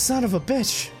 "Oh, son of a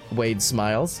bitch," Wade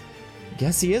smiles.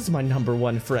 "Guess he is my number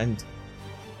one friend."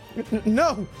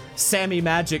 No! Sammy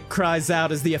Magic cries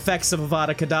out as the effects of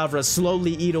Avada Kedavra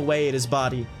slowly eat away at his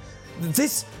body.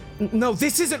 This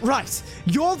isn't right!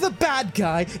 You're the bad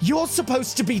guy! You're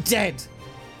supposed to be dead!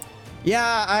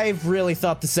 Yeah, I've really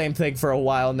thought the same thing for a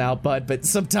while now, bud, but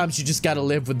sometimes you just gotta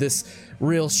live with this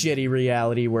real shitty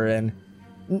reality we're in.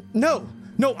 No,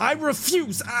 I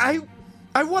refuse!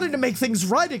 I wanted to make things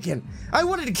right again. I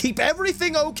wanted to keep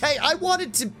everything okay. I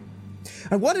wanted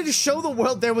to show the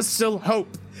world there was still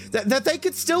hope. That they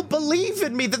could still believe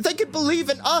in me. That they could believe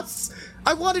in us.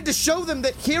 I wanted to show them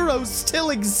that heroes still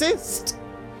exist.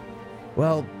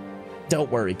 Well,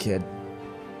 don't worry, kid.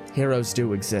 Heroes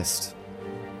do exist.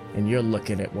 And you're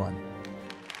looking at one.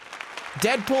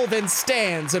 Deadpool then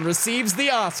stands and receives the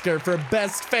Oscar for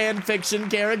Best Fan Fiction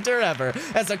Character Ever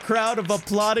as a crowd of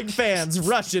applauding fans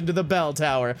rush into the bell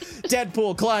tower.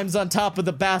 Deadpool climbs on top of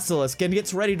the basilisk and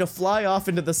gets ready to fly off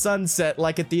into the sunset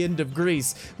like at the end of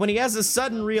Grease when he has a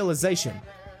sudden realization.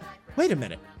 Wait a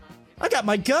minute. I got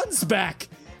my guns back!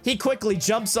 He quickly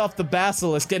jumps off the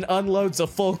basilisk and unloads a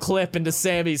full clip into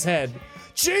Sammy's head.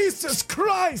 Jesus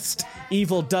Christ!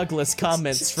 Evil Douglas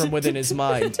comments from within his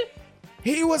mind.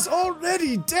 He was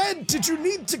already dead! Did you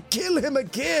need to kill him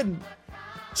again?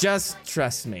 Just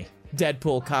trust me,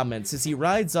 Deadpool comments as he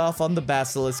rides off on the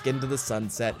basilisk into the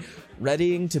sunset,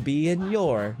 readying to be in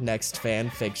your next fan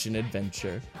fiction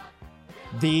adventure.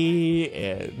 The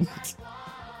end.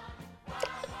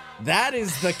 That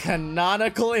is the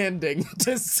canonical ending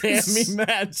to Sammy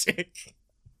Magic.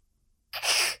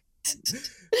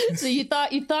 So you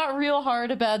thought real hard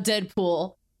about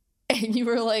Deadpool, and you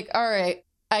were like, all right,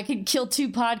 I could kill 2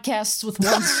 podcasts with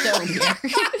one stone here.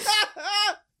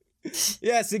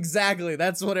 Yes, exactly.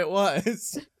 That's what it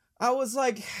was. I was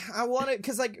like, I wanted,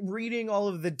 because like reading all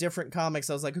of the different comics,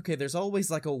 I was like, okay, there's always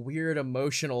like a weird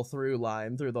emotional through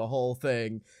line through the whole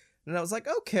thing. And I was like,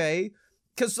 okay,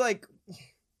 because like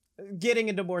getting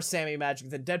into more Sammy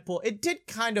Magic than Deadpool, it did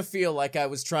kind of feel like I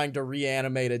was trying to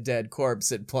reanimate a dead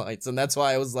corpse at points, and that's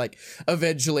why I was like,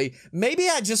 eventually, maybe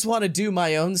I just want to do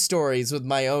my own stories with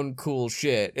my own cool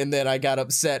shit, and then I got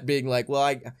upset being like, well,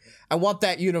 I want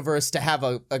that universe to have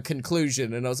a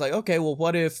conclusion, and I was like, okay, well,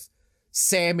 what if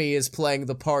Sammy is playing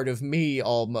the part of me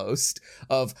almost,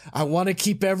 of I want to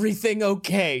keep everything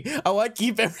okay. I want to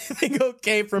keep everything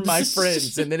okay for my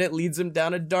friends. And then it leads him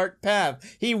down a dark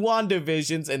path. He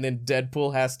WandaVisions and then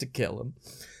Deadpool has to kill him.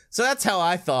 So that's how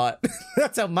I thought.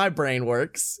 That's how my brain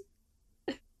works.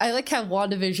 I like how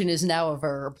WandaVision is now a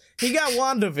verb. He got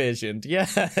WandaVisioned,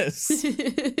 yes.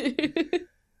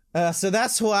 So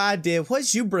that's what I did. What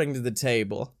did you bring to the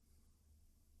table?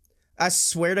 I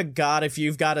swear to God, if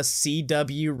you've got a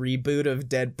CW reboot of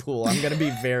Deadpool, I'm gonna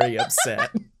be very upset.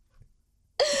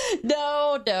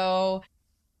 No,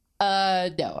 I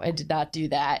did not do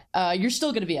that. You're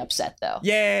still gonna be upset, though.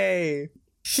 Yay!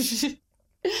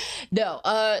 No,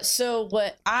 so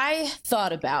what I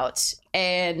thought about,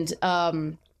 and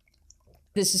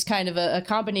this is kind of a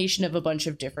combination of a bunch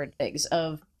of different things,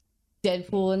 of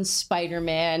Deadpool and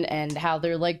Spider-Man, and how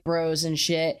they're like bros and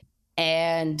shit,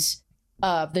 and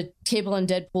the Cable and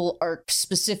Deadpool arc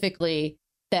specifically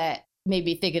that made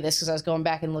me think of this, because I was going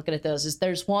back and looking at those, is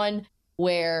there's one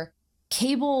where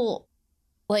Cable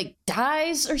like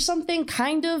dies or something,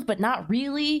 kind of, but not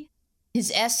really.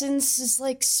 His essence is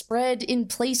like spread in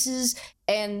places,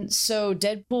 and so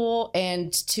Deadpool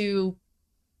and two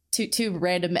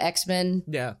random X-Men,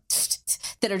 Yeah.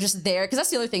 that are just there, because that's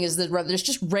the other thing, is that there's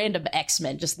just random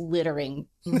X-Men just littering,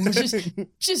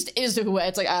 just is who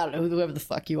it's like, I don't know, whoever the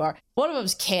fuck you are. One of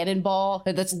them's Cannonball,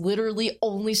 and that's literally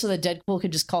only so that Deadpool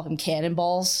could just call him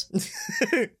Cannonballs.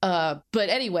 But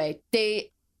anyway,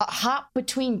 they hop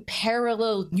between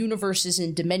parallel universes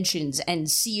and dimensions and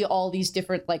see all these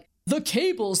different, like, the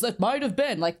Cables that might have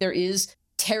been. Like, there is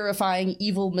terrifying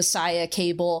evil Messiah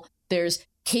Cable, there's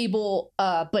Cable,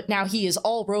 but now he is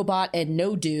all robot and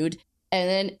no dude. And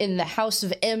then in the House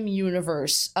of M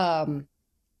universe, the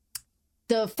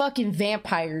fucking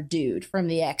vampire dude from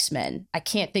the X-Men, I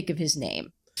can't think of his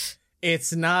name.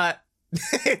 It's not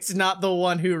the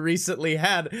one who recently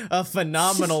had a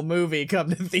phenomenal movie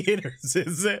come to theaters,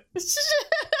 is it?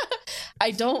 I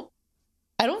don't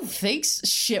think so.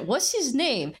 Shit, what's his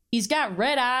name? He's got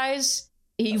red eyes.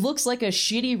 He looks like a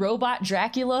shitty robot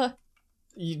Dracula.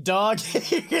 You dog,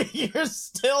 you're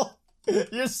still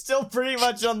pretty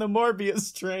much on the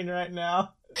Morbius train right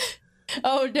now.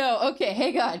 Oh no, okay,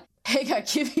 hang on,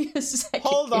 give me a second.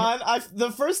 Hold on,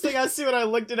 the first thing I see when I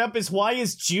looked it up is, why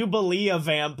is Jubilee a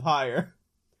vampire?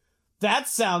 That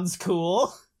sounds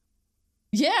cool.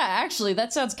 Yeah, actually,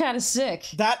 that sounds kind of sick.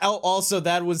 That was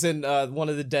in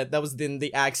that was in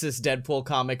the Axis Deadpool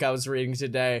comic I was reading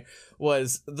today.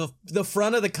 Was the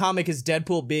front of the comic is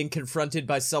Deadpool being confronted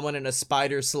by someone in a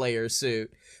Spider Slayer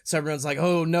suit. So everyone's like,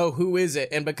 oh no, who is it?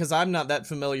 And because I'm not that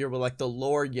familiar with like the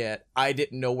lore yet, I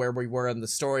didn't know where we were in the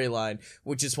storyline,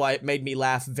 which is why it made me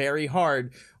laugh very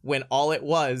hard when all it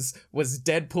was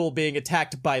Deadpool being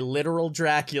attacked by literal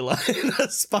Dracula in a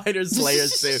Spider Slayer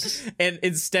suit. And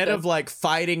instead of like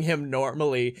fighting him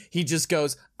normally, he just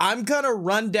goes, I'm gonna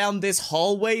run down this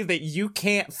hallway that you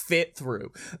can't fit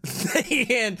through.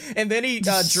 and then he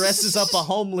dresses up a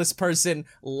homeless person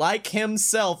like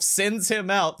himself, sends him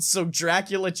out, so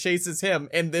Dracula chases him,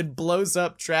 and then blows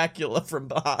up Dracula from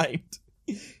behind.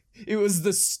 It was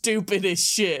the stupidest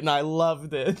shit, and I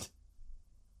loved it.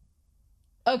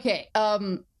 Okay,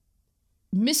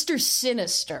 Mr.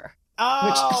 Sinister. Oh,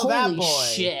 which, holy that boy.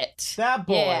 shit. That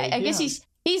boy. Yeah, I guess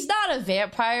he's not a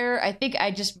vampire. I think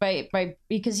I just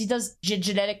because he does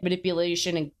genetic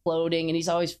manipulation and cloning, and he's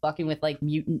always fucking with like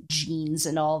mutant genes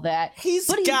and all that. He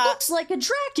looks like a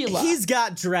Dracula. He's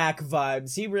got Drac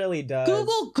vibes. He really does.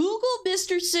 Google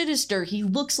Mr. Sinister. He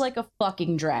looks like a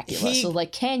fucking Dracula. So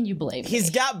like, can you blame me?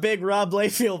 He's got big Rob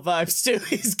Liefeld vibes too.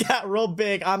 He's got real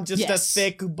big, I'm just a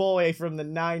thick boy from the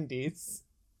 90s.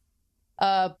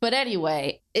 But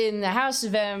anyway, in the House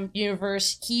of M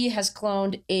universe, he has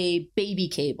cloned a baby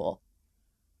Cable,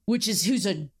 who's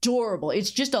adorable. It's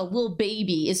just a little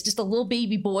baby. It's just a little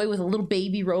baby boy with a little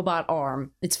baby robot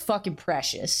arm. It's fucking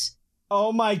precious.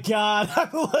 Oh my god,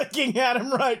 I'm looking at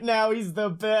him right now. He's the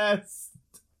best.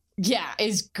 Yeah,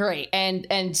 it's great.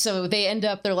 And so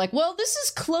they're like, well, this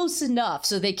is close enough.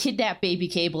 So they kidnap baby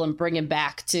Cable and bring him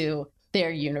back to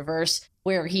their universe,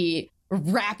 where he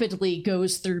rapidly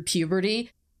goes through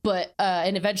puberty, but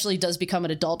and eventually does become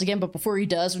an adult again. But before he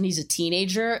does, when he's a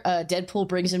teenager, Deadpool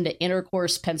brings him to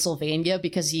Intercourse, Pennsylvania,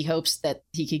 because he hopes that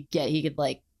he could get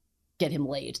him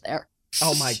laid there.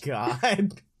 Oh my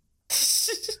god.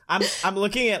 I'm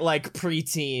looking at like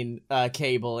preteen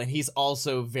Cable, and he's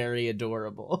also very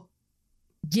adorable.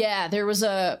 Yeah, there was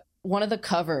one of the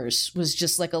covers was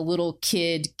just like a little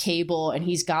kid Cable, and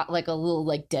he's got like a little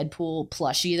like Deadpool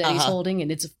plushie that he's holding,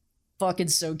 and it's fucking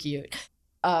so cute.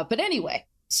 But anyway,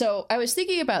 so I was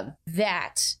thinking about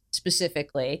that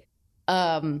specifically,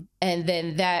 and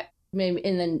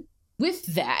then with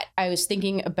that, I was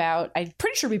thinking about, I'm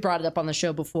pretty sure we brought it up on the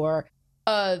show before,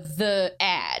 the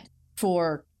ad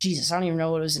for, Jesus, I don't even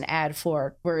know what it was an ad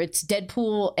for, where it's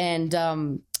Deadpool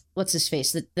and what's his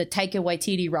face, the Taika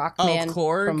Waititi Rockman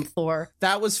from Thor.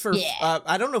 That was for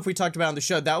I don't know if we talked about it on the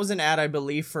show. That was an ad, I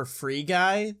believe, for Free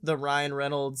Guy, the Ryan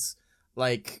Reynolds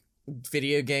like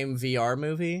video game VR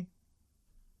movie.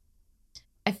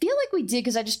 I feel like we did,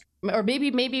 because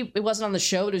maybe it wasn't on the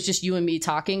show, it was just you and me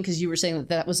talking, because you were saying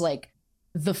that was like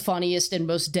the funniest and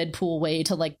most Deadpool way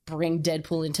to like bring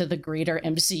Deadpool into the greater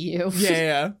MCU.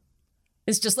 Yeah.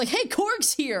 It's just like, hey,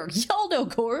 Korg's here. Y'all know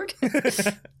Korg.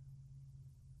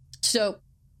 So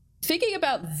thinking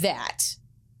about that,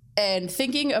 and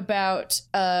thinking about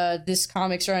this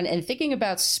comics run, and thinking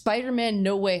about Spider-Man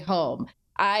No Way Home,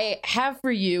 I have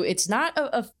for you, it's not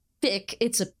a fic,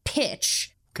 it's a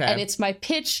pitch Okay. And it's my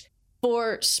pitch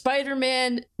for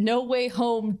Spider-Man No Way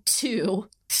Home 2.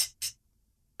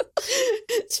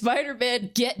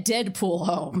 Spider-Man Get Deadpool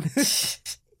Home.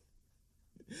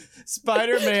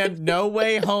 Spider-Man No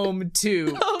Way Home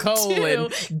 2, colon.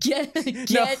 Get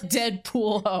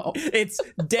Deadpool Home. It's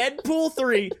Deadpool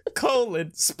 3,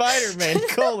 colon, Spider-Man,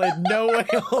 colon, No Way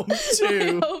Home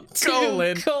 2,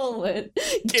 colon,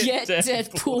 Get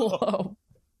Deadpool Home.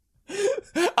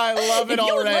 I love it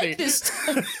already.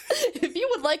 If you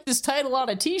would like this title on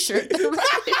a t-shirt, then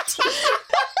write it.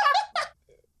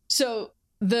 So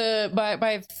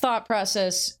my thought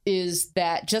process is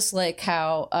that just like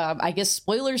how I guess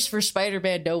spoilers for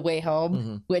Spider-Man No Way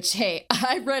Home, which hey,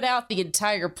 I read out the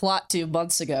entire plot 2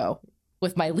 months ago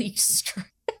with my leaked script.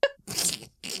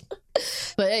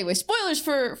 But anyway, spoilers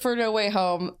for No Way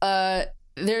Home.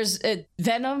 There's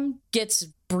Venom gets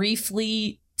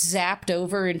briefly zapped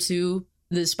over into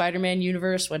the Spider-Man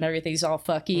universe when everything's all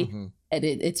fucky, and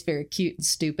it's very cute and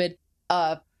stupid.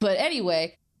 But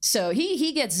anyway, so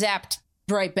he gets zapped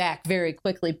right back very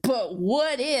quickly. But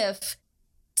what if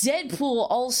Deadpool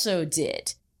also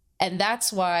did? And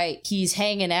that's why he's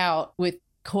hanging out with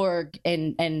Korg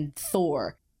and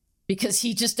Thor, because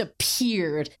he just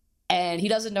appeared and he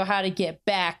doesn't know how to get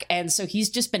back, and so he's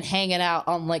just been hanging out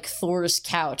on like Thor's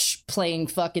couch playing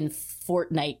fucking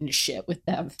Fortnite and shit with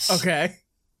them. Okay.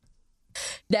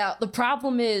 Now the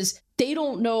problem is they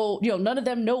don't know, none of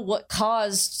them know what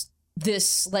caused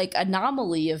this like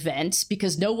anomaly event,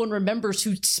 because no one remembers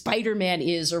who Spider-Man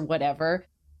is or whatever,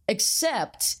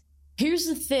 except here's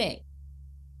the thing.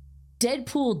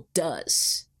 Deadpool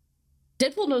does.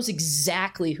 Deadpool knows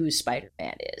exactly who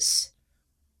Spider-Man is.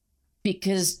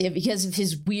 Because of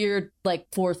his weird, like,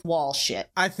 fourth wall shit.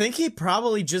 I think he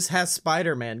probably just has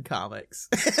Spider-Man comics.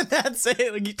 That's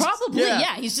it. Like, probably,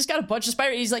 yeah. He's just got a bunch of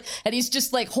Spider-Man. He's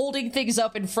just like holding things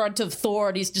up in front of Thor,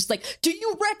 and he's just like, "Do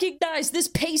you recognize this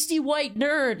pasty white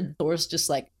nerd?" And Thor's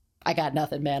just like, "I got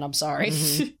nothing, man. I'm sorry."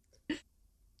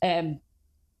 And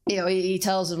he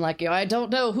tells him like, "I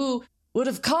don't know who would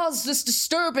have caused this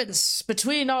disturbance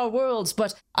between our worlds,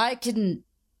 but I can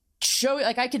show,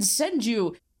 like, I can send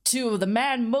you to the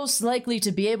man most likely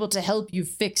to be able to help you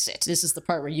fix it." This is the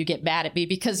part where you get mad at me,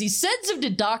 because he sends him to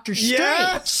Doctor Strange.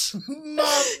 Yes,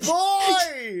 my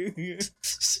boy!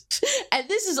 And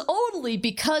this is only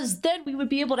because then we would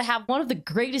be able to have one of the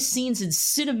greatest scenes in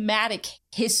cinematic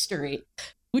history,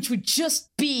 which would just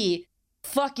be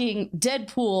fucking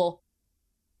Deadpool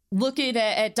looking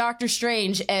at Doctor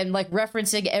Strange and like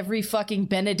referencing every fucking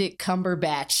Benedict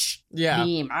Cumberbatch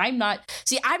meme. I'm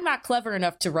not clever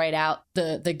enough to write out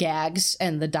the gags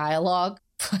and the dialogue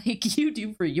like you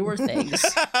do for your things.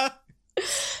 But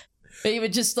he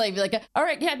would just like be like, "All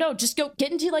right, yeah, no, just go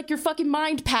get into like your fucking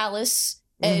mind palace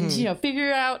and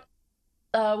figure out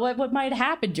what might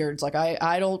happen here." It's like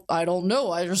I don't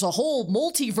know. There's a whole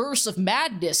multiverse of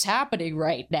madness happening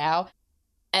right now.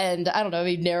 And I don't know,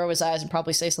 he'd narrow his eyes and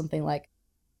probably say something like,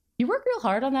 "You work real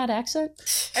hard on that accent?"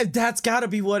 And that's gotta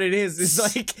be what it is. It's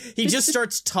like, he just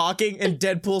starts talking and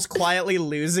Deadpool's quietly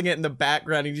losing it in the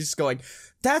background. He's just going,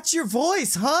 "That's your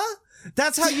voice, huh?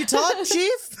 That's how you talk,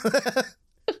 Chief?"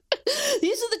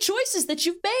 These are the choices that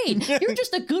you've made. You're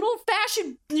just a good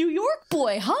old-fashioned New York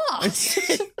boy, huh?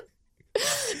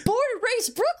 Born and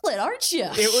raised Brooklyn, aren't you?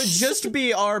 It would just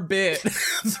be our bit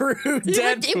through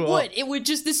Deadpool. It would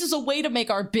just, this is a way to make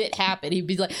our bit happen. He'd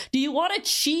be like, "Do you want a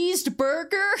cheesed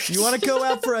burger? You want to go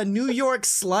out for a New York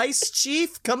slice,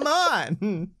 Chief? Come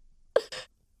on."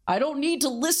 "I don't need to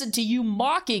listen to you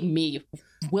mocking me,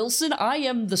 Wilson. I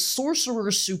am the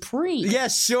Sorcerer Supreme."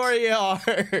 Yes, sure you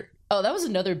are. Oh, that was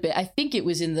another bit. I think it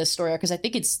was in the story, because I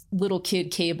think it's little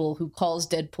kid Cable who calls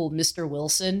Deadpool Mr.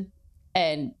 Wilson,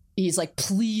 and he's like,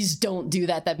 "Please don't do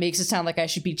that. That makes it sound like I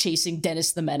should be chasing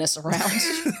Dennis the Menace around."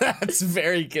 That's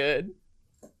very good.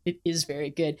 It is very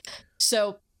good.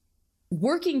 So,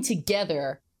 working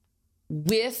together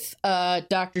with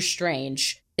Doctor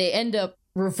Strange, they end up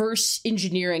reverse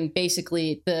engineering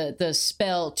basically the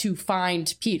spell to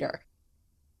find Peter.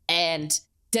 And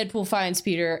Deadpool finds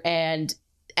Peter, and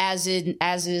as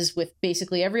is with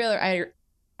basically every other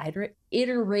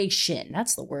iteration,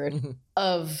 that's the word,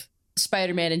 of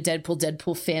Spider-Man and Deadpool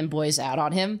fanboys out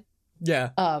on him.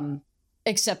 Yeah.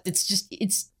 Except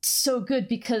it's so good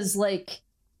because like,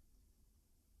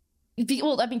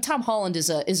 Tom Holland is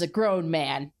a grown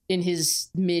man in his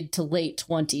mid to late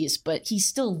 20s, but he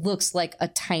still looks like a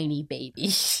tiny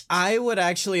baby. I would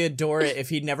actually adore it if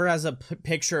he never has a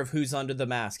picture of who's under the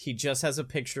mask. He just has a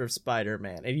picture of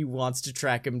Spider-Man and he wants to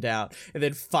track him down. And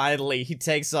then finally he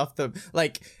takes off the,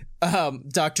 like,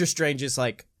 Doctor Strange is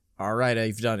like, all right,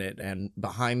 I've done it. And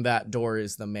behind that door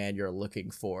is the man you're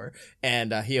looking for.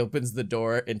 And he opens the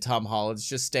door, and Tom Holland's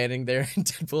just standing there. And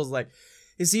Deadpool's like,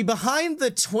 is he behind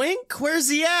the twink? Where's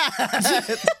he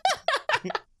at?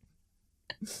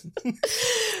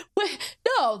 Wait,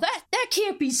 no, that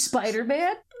can't be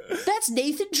Spider-Man. That's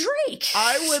Nathan Drake.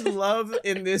 I would love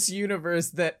in this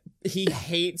universe that he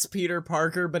hates Peter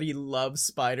Parker, but he loves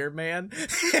Spider-Man.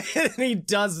 And he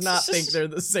does not think they're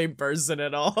the same person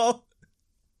at all.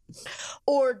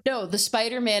 Or no, the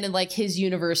Spider-Man in like his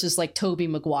universe is like Tobey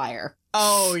Maguire.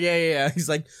 Oh yeah. He's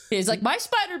like my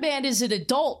Spider-Man is an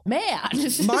adult man.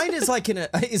 Mine is like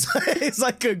he's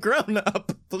like a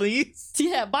grown-up, please.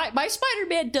 Yeah, my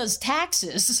Spider-Man does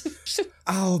taxes.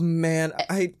 Oh man,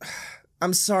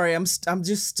 I'm sorry. I'm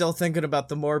just still thinking about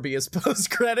the Morbius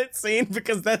post-credit scene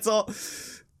because that's all.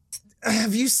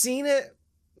 Have you seen it?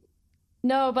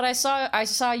 No, but I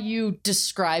saw you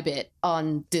describe it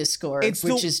on Discord,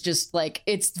 which is just like,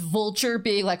 it's Vulture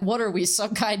being like, what are we,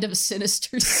 some kind of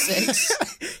Sinister Six?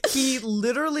 He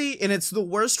literally, and it's the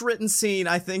worst written scene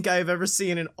I think I've ever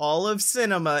seen in all of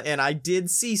cinema, and I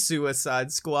did see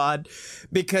Suicide Squad,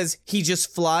 because he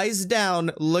just flies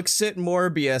down, looks at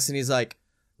Morbius, and he's like,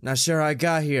 not sure how I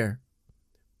got here.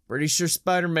 Pretty sure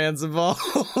Spider-Man's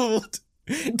involved.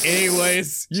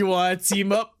 Anyways, you want to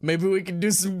team up? Maybe we can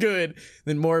do some good.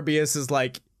 Then Morbius is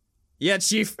like, yeah,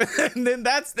 Chief. And then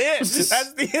that's it.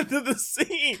 That's the end of the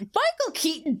scene. Michael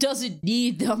Keaton doesn't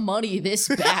need the money this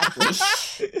badly.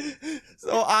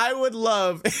 So I would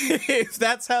love if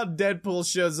that's how Deadpool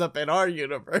shows up in our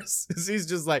universe. He's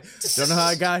just like, don't know how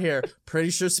I got here.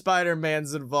 Pretty sure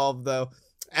Spider-Man's involved, though.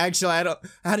 Actually, I don't.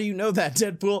 How do you know that,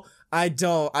 Deadpool? I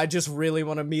don't. I just really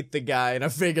want to meet the guy, and I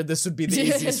figured this would be the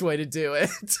easiest way to do it.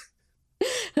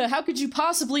 How could you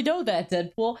possibly know that,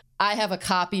 Deadpool? I have a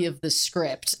copy of the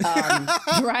script.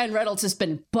 Ryan Reynolds has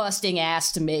been busting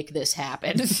ass to make this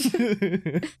happen.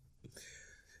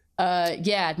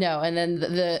 Yeah, no, and then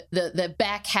the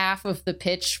back half of the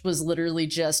pitch was literally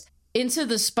just Into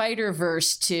the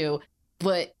Spider-Verse 2,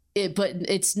 but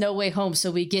it's No Way Home,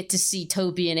 so we get to see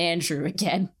Toby and Andrew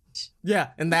again. Yeah,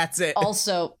 and that's it.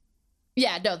 Also,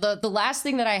 yeah, no, the last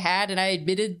thing that I had, and I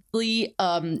admittedly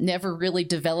never really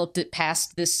developed it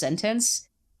past this sentence,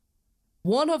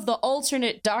 one of the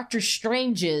alternate Doctor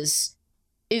Stranges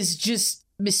is just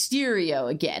Mysterio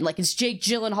again. Like, it's Jake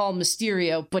Gyllenhaal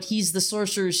Mysterio, but he's the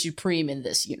Sorcerer Supreme in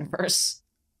this universe.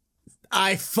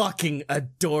 I fucking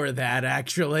adore that,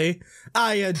 actually.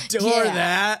 I adore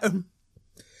that.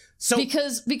 So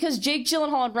because Jake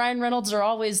Gyllenhaal and Ryan Reynolds are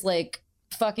always like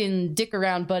fucking dick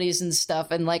around buddies and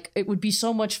stuff, and like it would be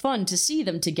so much fun to see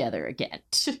them together again.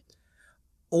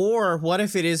 Or what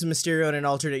if it is Mysterio in an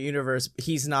alternate universe?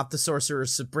 He's not the Sorcerer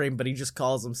Supreme, but he just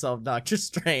calls himself Doctor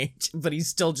Strange, but he's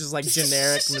still just like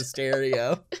generic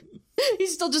Mysterio.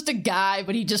 He's still just a guy,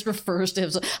 but he just refers to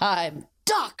himself. I'm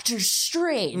Doctor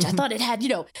Strange. I thought it had,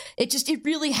 it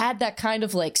really had that kind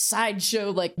of like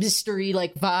sideshow, like mystery,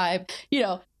 like vibe,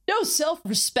 No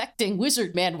self-respecting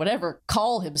wizard man would ever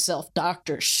call himself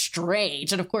Doctor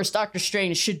Strange. And of course, Doctor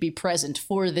Strange should be present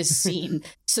for this scene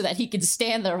so that he can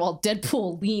stand there while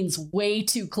Deadpool leans way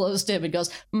too close to him and goes,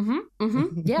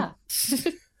 yeah.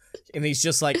 And he's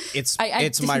just like, it's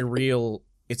my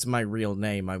real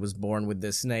name. I was born with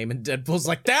this name. And Deadpool's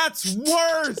like, that's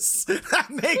worse. That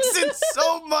makes it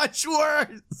so much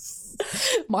worse.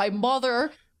 My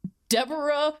mother,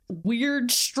 Deborah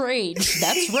Weird Strange.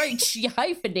 That's right. She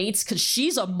hyphenates because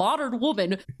she's a modern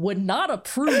woman. Would not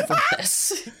approve of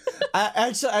this.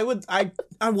 I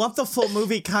want the full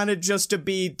movie kind of just to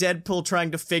be Deadpool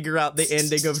trying to figure out the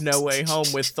ending of No Way Home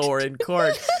with Thor and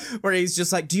Korg, where he's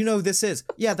just like, do you know who this is?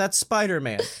 Yeah, that's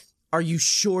Spider-Man. Are you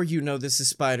sure you know this is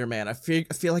Spider-Man? I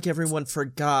feel like everyone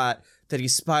forgot that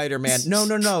he's Spider-Man.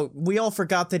 No. We all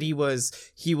forgot that he was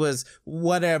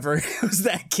whatever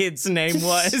that kid's name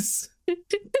was.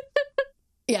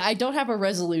 Yeah, I don't have a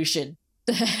resolution.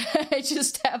 I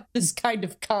just have this kind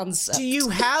of concept. Do you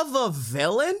have a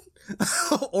villain?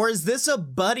 Or is this a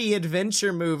buddy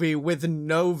adventure movie with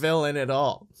no villain at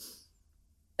all?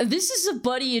 This is a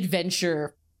buddy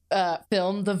adventure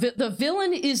film. The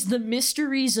villain is the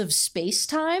mysteries of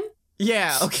space-time.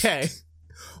 Yeah, okay.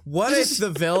 What if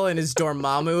the villain is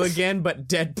Dormammu again, but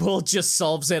Deadpool just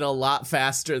solves it a lot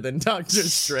faster than Doctor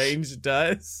Strange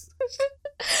does?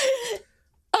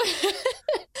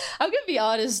 I'm gonna be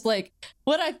honest, like,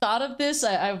 when I thought of this,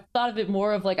 I thought of it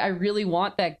more of like, I really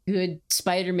want that good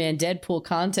Spider-Man Deadpool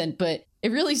content, but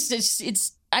it really,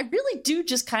 I really do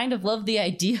just kind of love the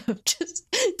idea of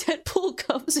just Deadpool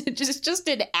comes in just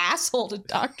an asshole to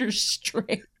Doctor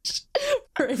Strange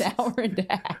for an hour and a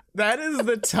half. That is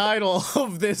the title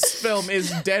of this film,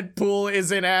 is Deadpool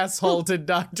is an asshole to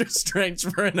Doctor Strange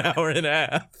for an hour and a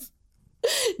half.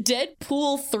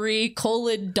 Deadpool 3,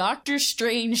 Doctor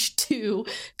Strange 2,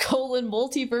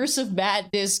 Multiverse of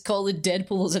Madness,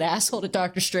 Deadpool is an asshole to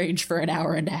Doctor Strange for an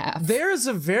hour and a half. There is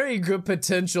a very good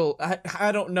potential.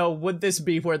 I don't know, would this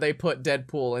be where they put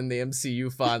Deadpool in the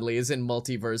MCU fondly, is in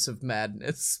Multiverse of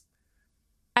Madness?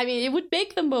 I mean, it would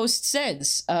make the most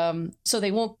sense. So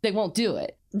they won't do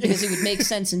it because it would make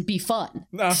sense and be fun.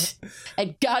 No.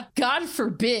 And God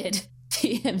forbid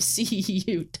the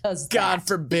MCU does that. God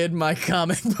forbid my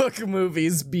comic book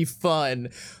movies be fun.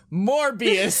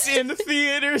 Morbius in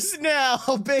theaters now,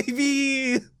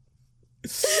 baby.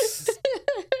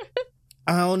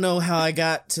 I don't know how I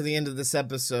got to the end of this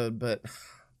episode, but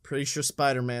pretty sure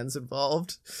Spider-Man's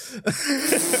involved.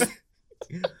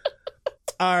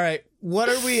 All right, what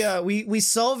are we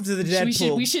solved the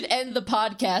Deadpool. We should end the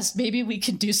podcast. Maybe we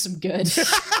can do some good.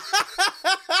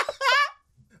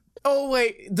 Oh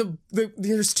wait,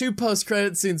 there's 2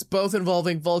 post-credit scenes, both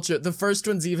involving Vulture. The first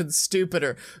one's even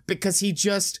stupider because he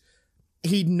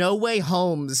no way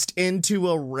homesed into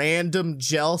a random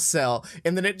jail cell,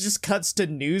 and then it just cuts to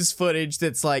news footage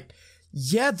that's like,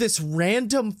 yeah, this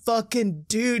random fucking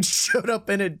dude showed up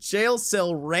in a jail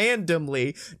cell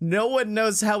randomly. No one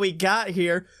knows how he got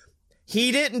here.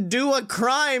 He didn't do a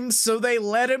crime, so they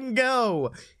let him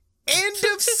go. End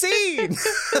of scene.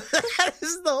 That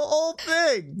is the whole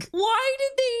thing. Why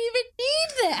did they even need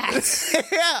that?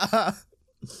 Yeah.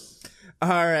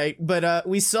 All right, but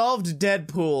we solved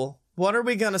Deadpool. What are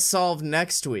we gonna solve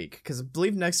next week? Because I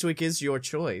believe next week is your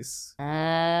choice.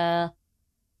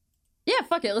 Yeah,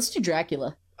 fuck it. Let's do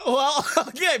Dracula. Well,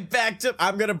 okay, back to...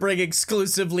 I'm gonna bring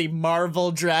exclusively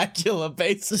Marvel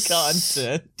Dracula-based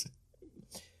content.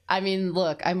 I mean,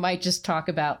 look, I might just talk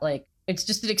about, like, it's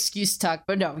just an excuse to talk,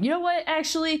 but no, you know what?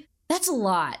 Actually, that's a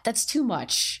lot. That's too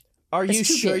much. Are you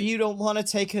sure big. You don't want to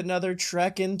take another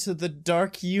trek into the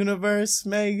dark universe,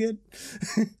 Megan?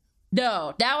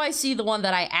 No, now I see the one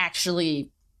that I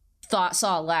actually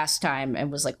saw last time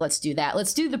and was like, let's do that.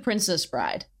 Let's do The Princess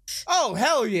Bride. Oh,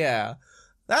 hell yeah.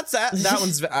 That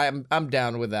one's... I'm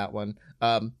down with that one.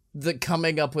 The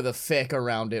coming up with a fic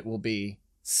around it will be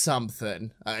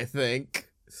something, I think.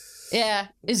 Yeah,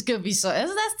 it's gonna be so.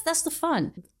 That's the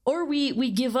fun. Or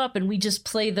we give up and we just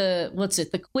play the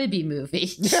Quibi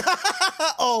movie.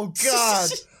 Oh God,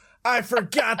 I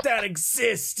forgot that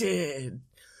existed.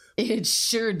 It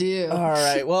sure do. All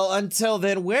right. Well, until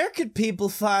then, where could people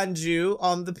find you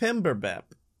on the Pimberbep?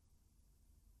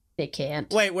 They can't.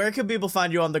 Wait, where could people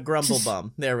find you on the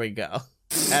Grumblebum? There we go.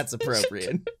 That's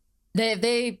appropriate.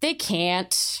 They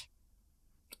can't.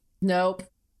 Nope.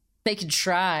 They can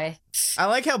try. I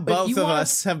like how both of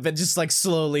us have been just like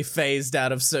slowly phased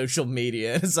out of social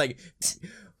media. It's like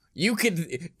you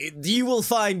will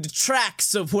find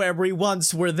tracks of where we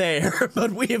once were there,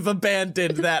 but we have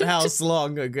abandoned that house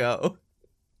long ago.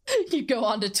 You go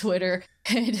onto Twitter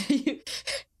and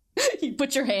you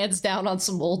put your hands down on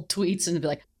some old tweets and be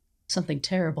like, something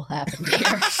terrible happened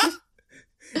here.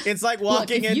 It's like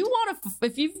walking in. If you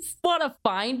wanna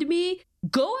find me,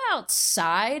 go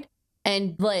outside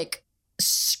and like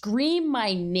scream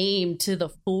my name to the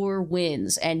 4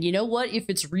 winds. And you know what? If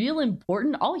it's real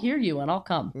important, I'll hear you and I'll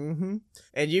come. Mm-hmm.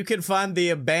 And you can find the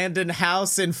abandoned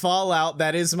house in Fallout.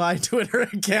 That is my Twitter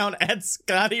account at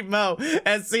ScottyMo,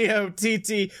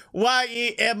 SCOTTYEMO.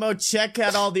 Check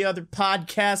out all the other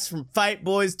podcasts from Fight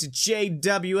Boys to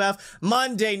JWF,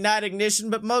 Monday Night Ignition,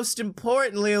 but most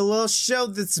importantly, a little show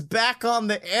that's back on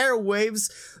the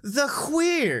airwaves, The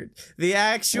Queered, the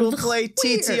actual play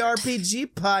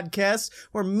TTRPG podcast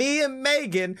where me and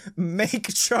Megan make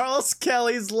Charles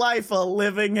Kelly's life a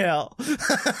living hell.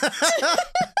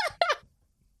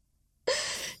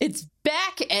 It's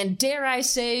back and, dare I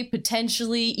say,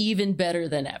 potentially even better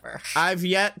than ever. I've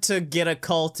yet to get a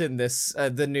cult in this,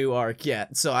 the new arc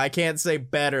yet, so I can't say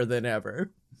better than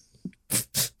ever.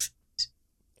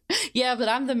 Yeah, but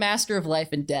I'm the master of life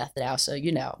and death now, so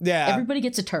you know. Yeah. Everybody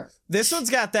gets a turn. This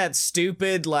one's got that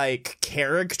stupid, like,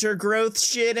 character growth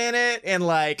shit in it, and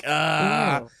like,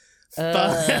 fuck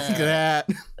that.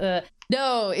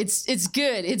 No, it's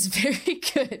good. It's very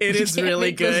good. It is really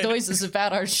make good. Those noises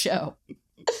about our show.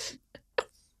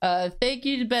 Thank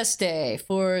you to Best Day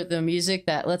for the music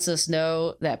that lets us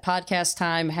know that podcast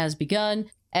time has begun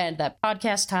and that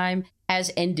podcast time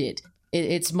has ended.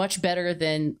 It's much better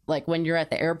than like when you're at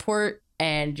the airport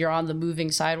and you're on the moving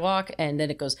sidewalk and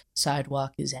then it goes,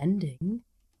 sidewalk is ending.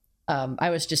 I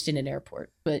was just in an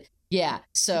airport, but Yeah,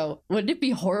 so wouldn't it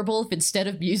be horrible if instead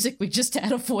of music we just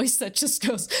had a voice that just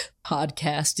goes,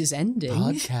 podcast is ending.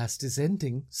 Podcast is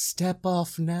ending. Step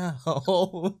off now.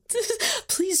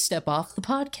 Please step off the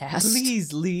podcast.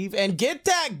 Please leave and get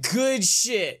that good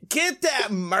shit. Get that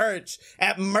merch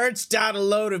at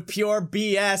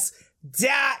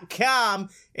merch.aloadofpurebs.com,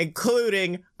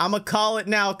 including, I'm gonna call it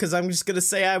now because I'm just gonna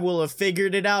say I will have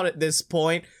figured it out at this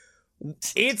point.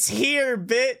 It's here,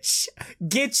 bitch.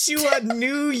 Get you a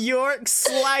New York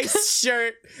Slice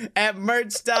shirt at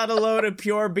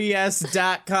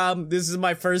merch.aloadofpurebs.com. This is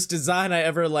my first design I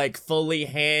ever fully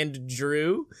hand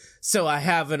drew, so I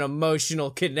have an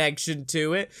emotional connection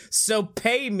to it. So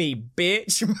pay me,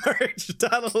 bitch.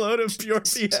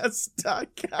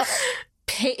 merch.aloadofpurebs.com.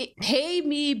 Pay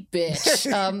me,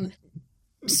 bitch.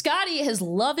 Scotty has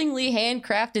lovingly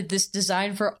handcrafted this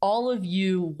design for all of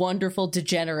you wonderful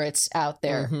degenerates out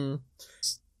there. Mm-hmm.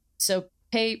 So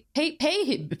pay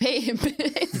him,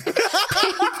 bitch.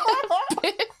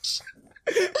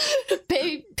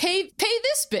 Pay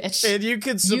this bitch. And you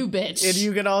can you bitch. And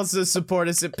you can also support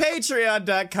us at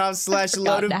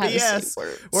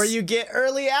patreon.com/loadofbs, where you get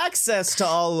early access to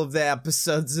all of the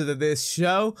episodes of this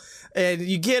show. And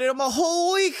you get them a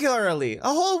whole week early. A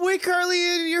whole week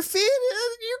early in your feed.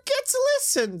 And you get to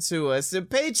listen to us at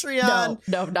Patreon.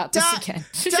 No, not this again.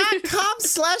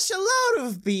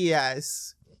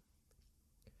 .com/aloadofbs.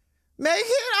 Megan,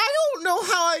 I don't know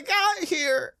how I got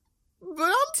here, but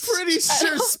I'm pretty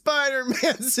sure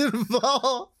Spider-Man's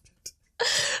involved.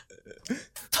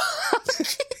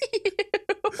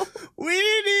 We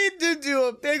need to do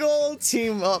a big old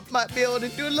team up. Might be able to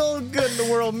do a little good in the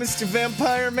world, Mr.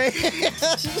 Vampire Man.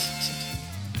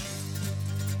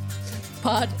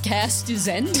 Podcast is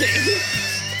ending.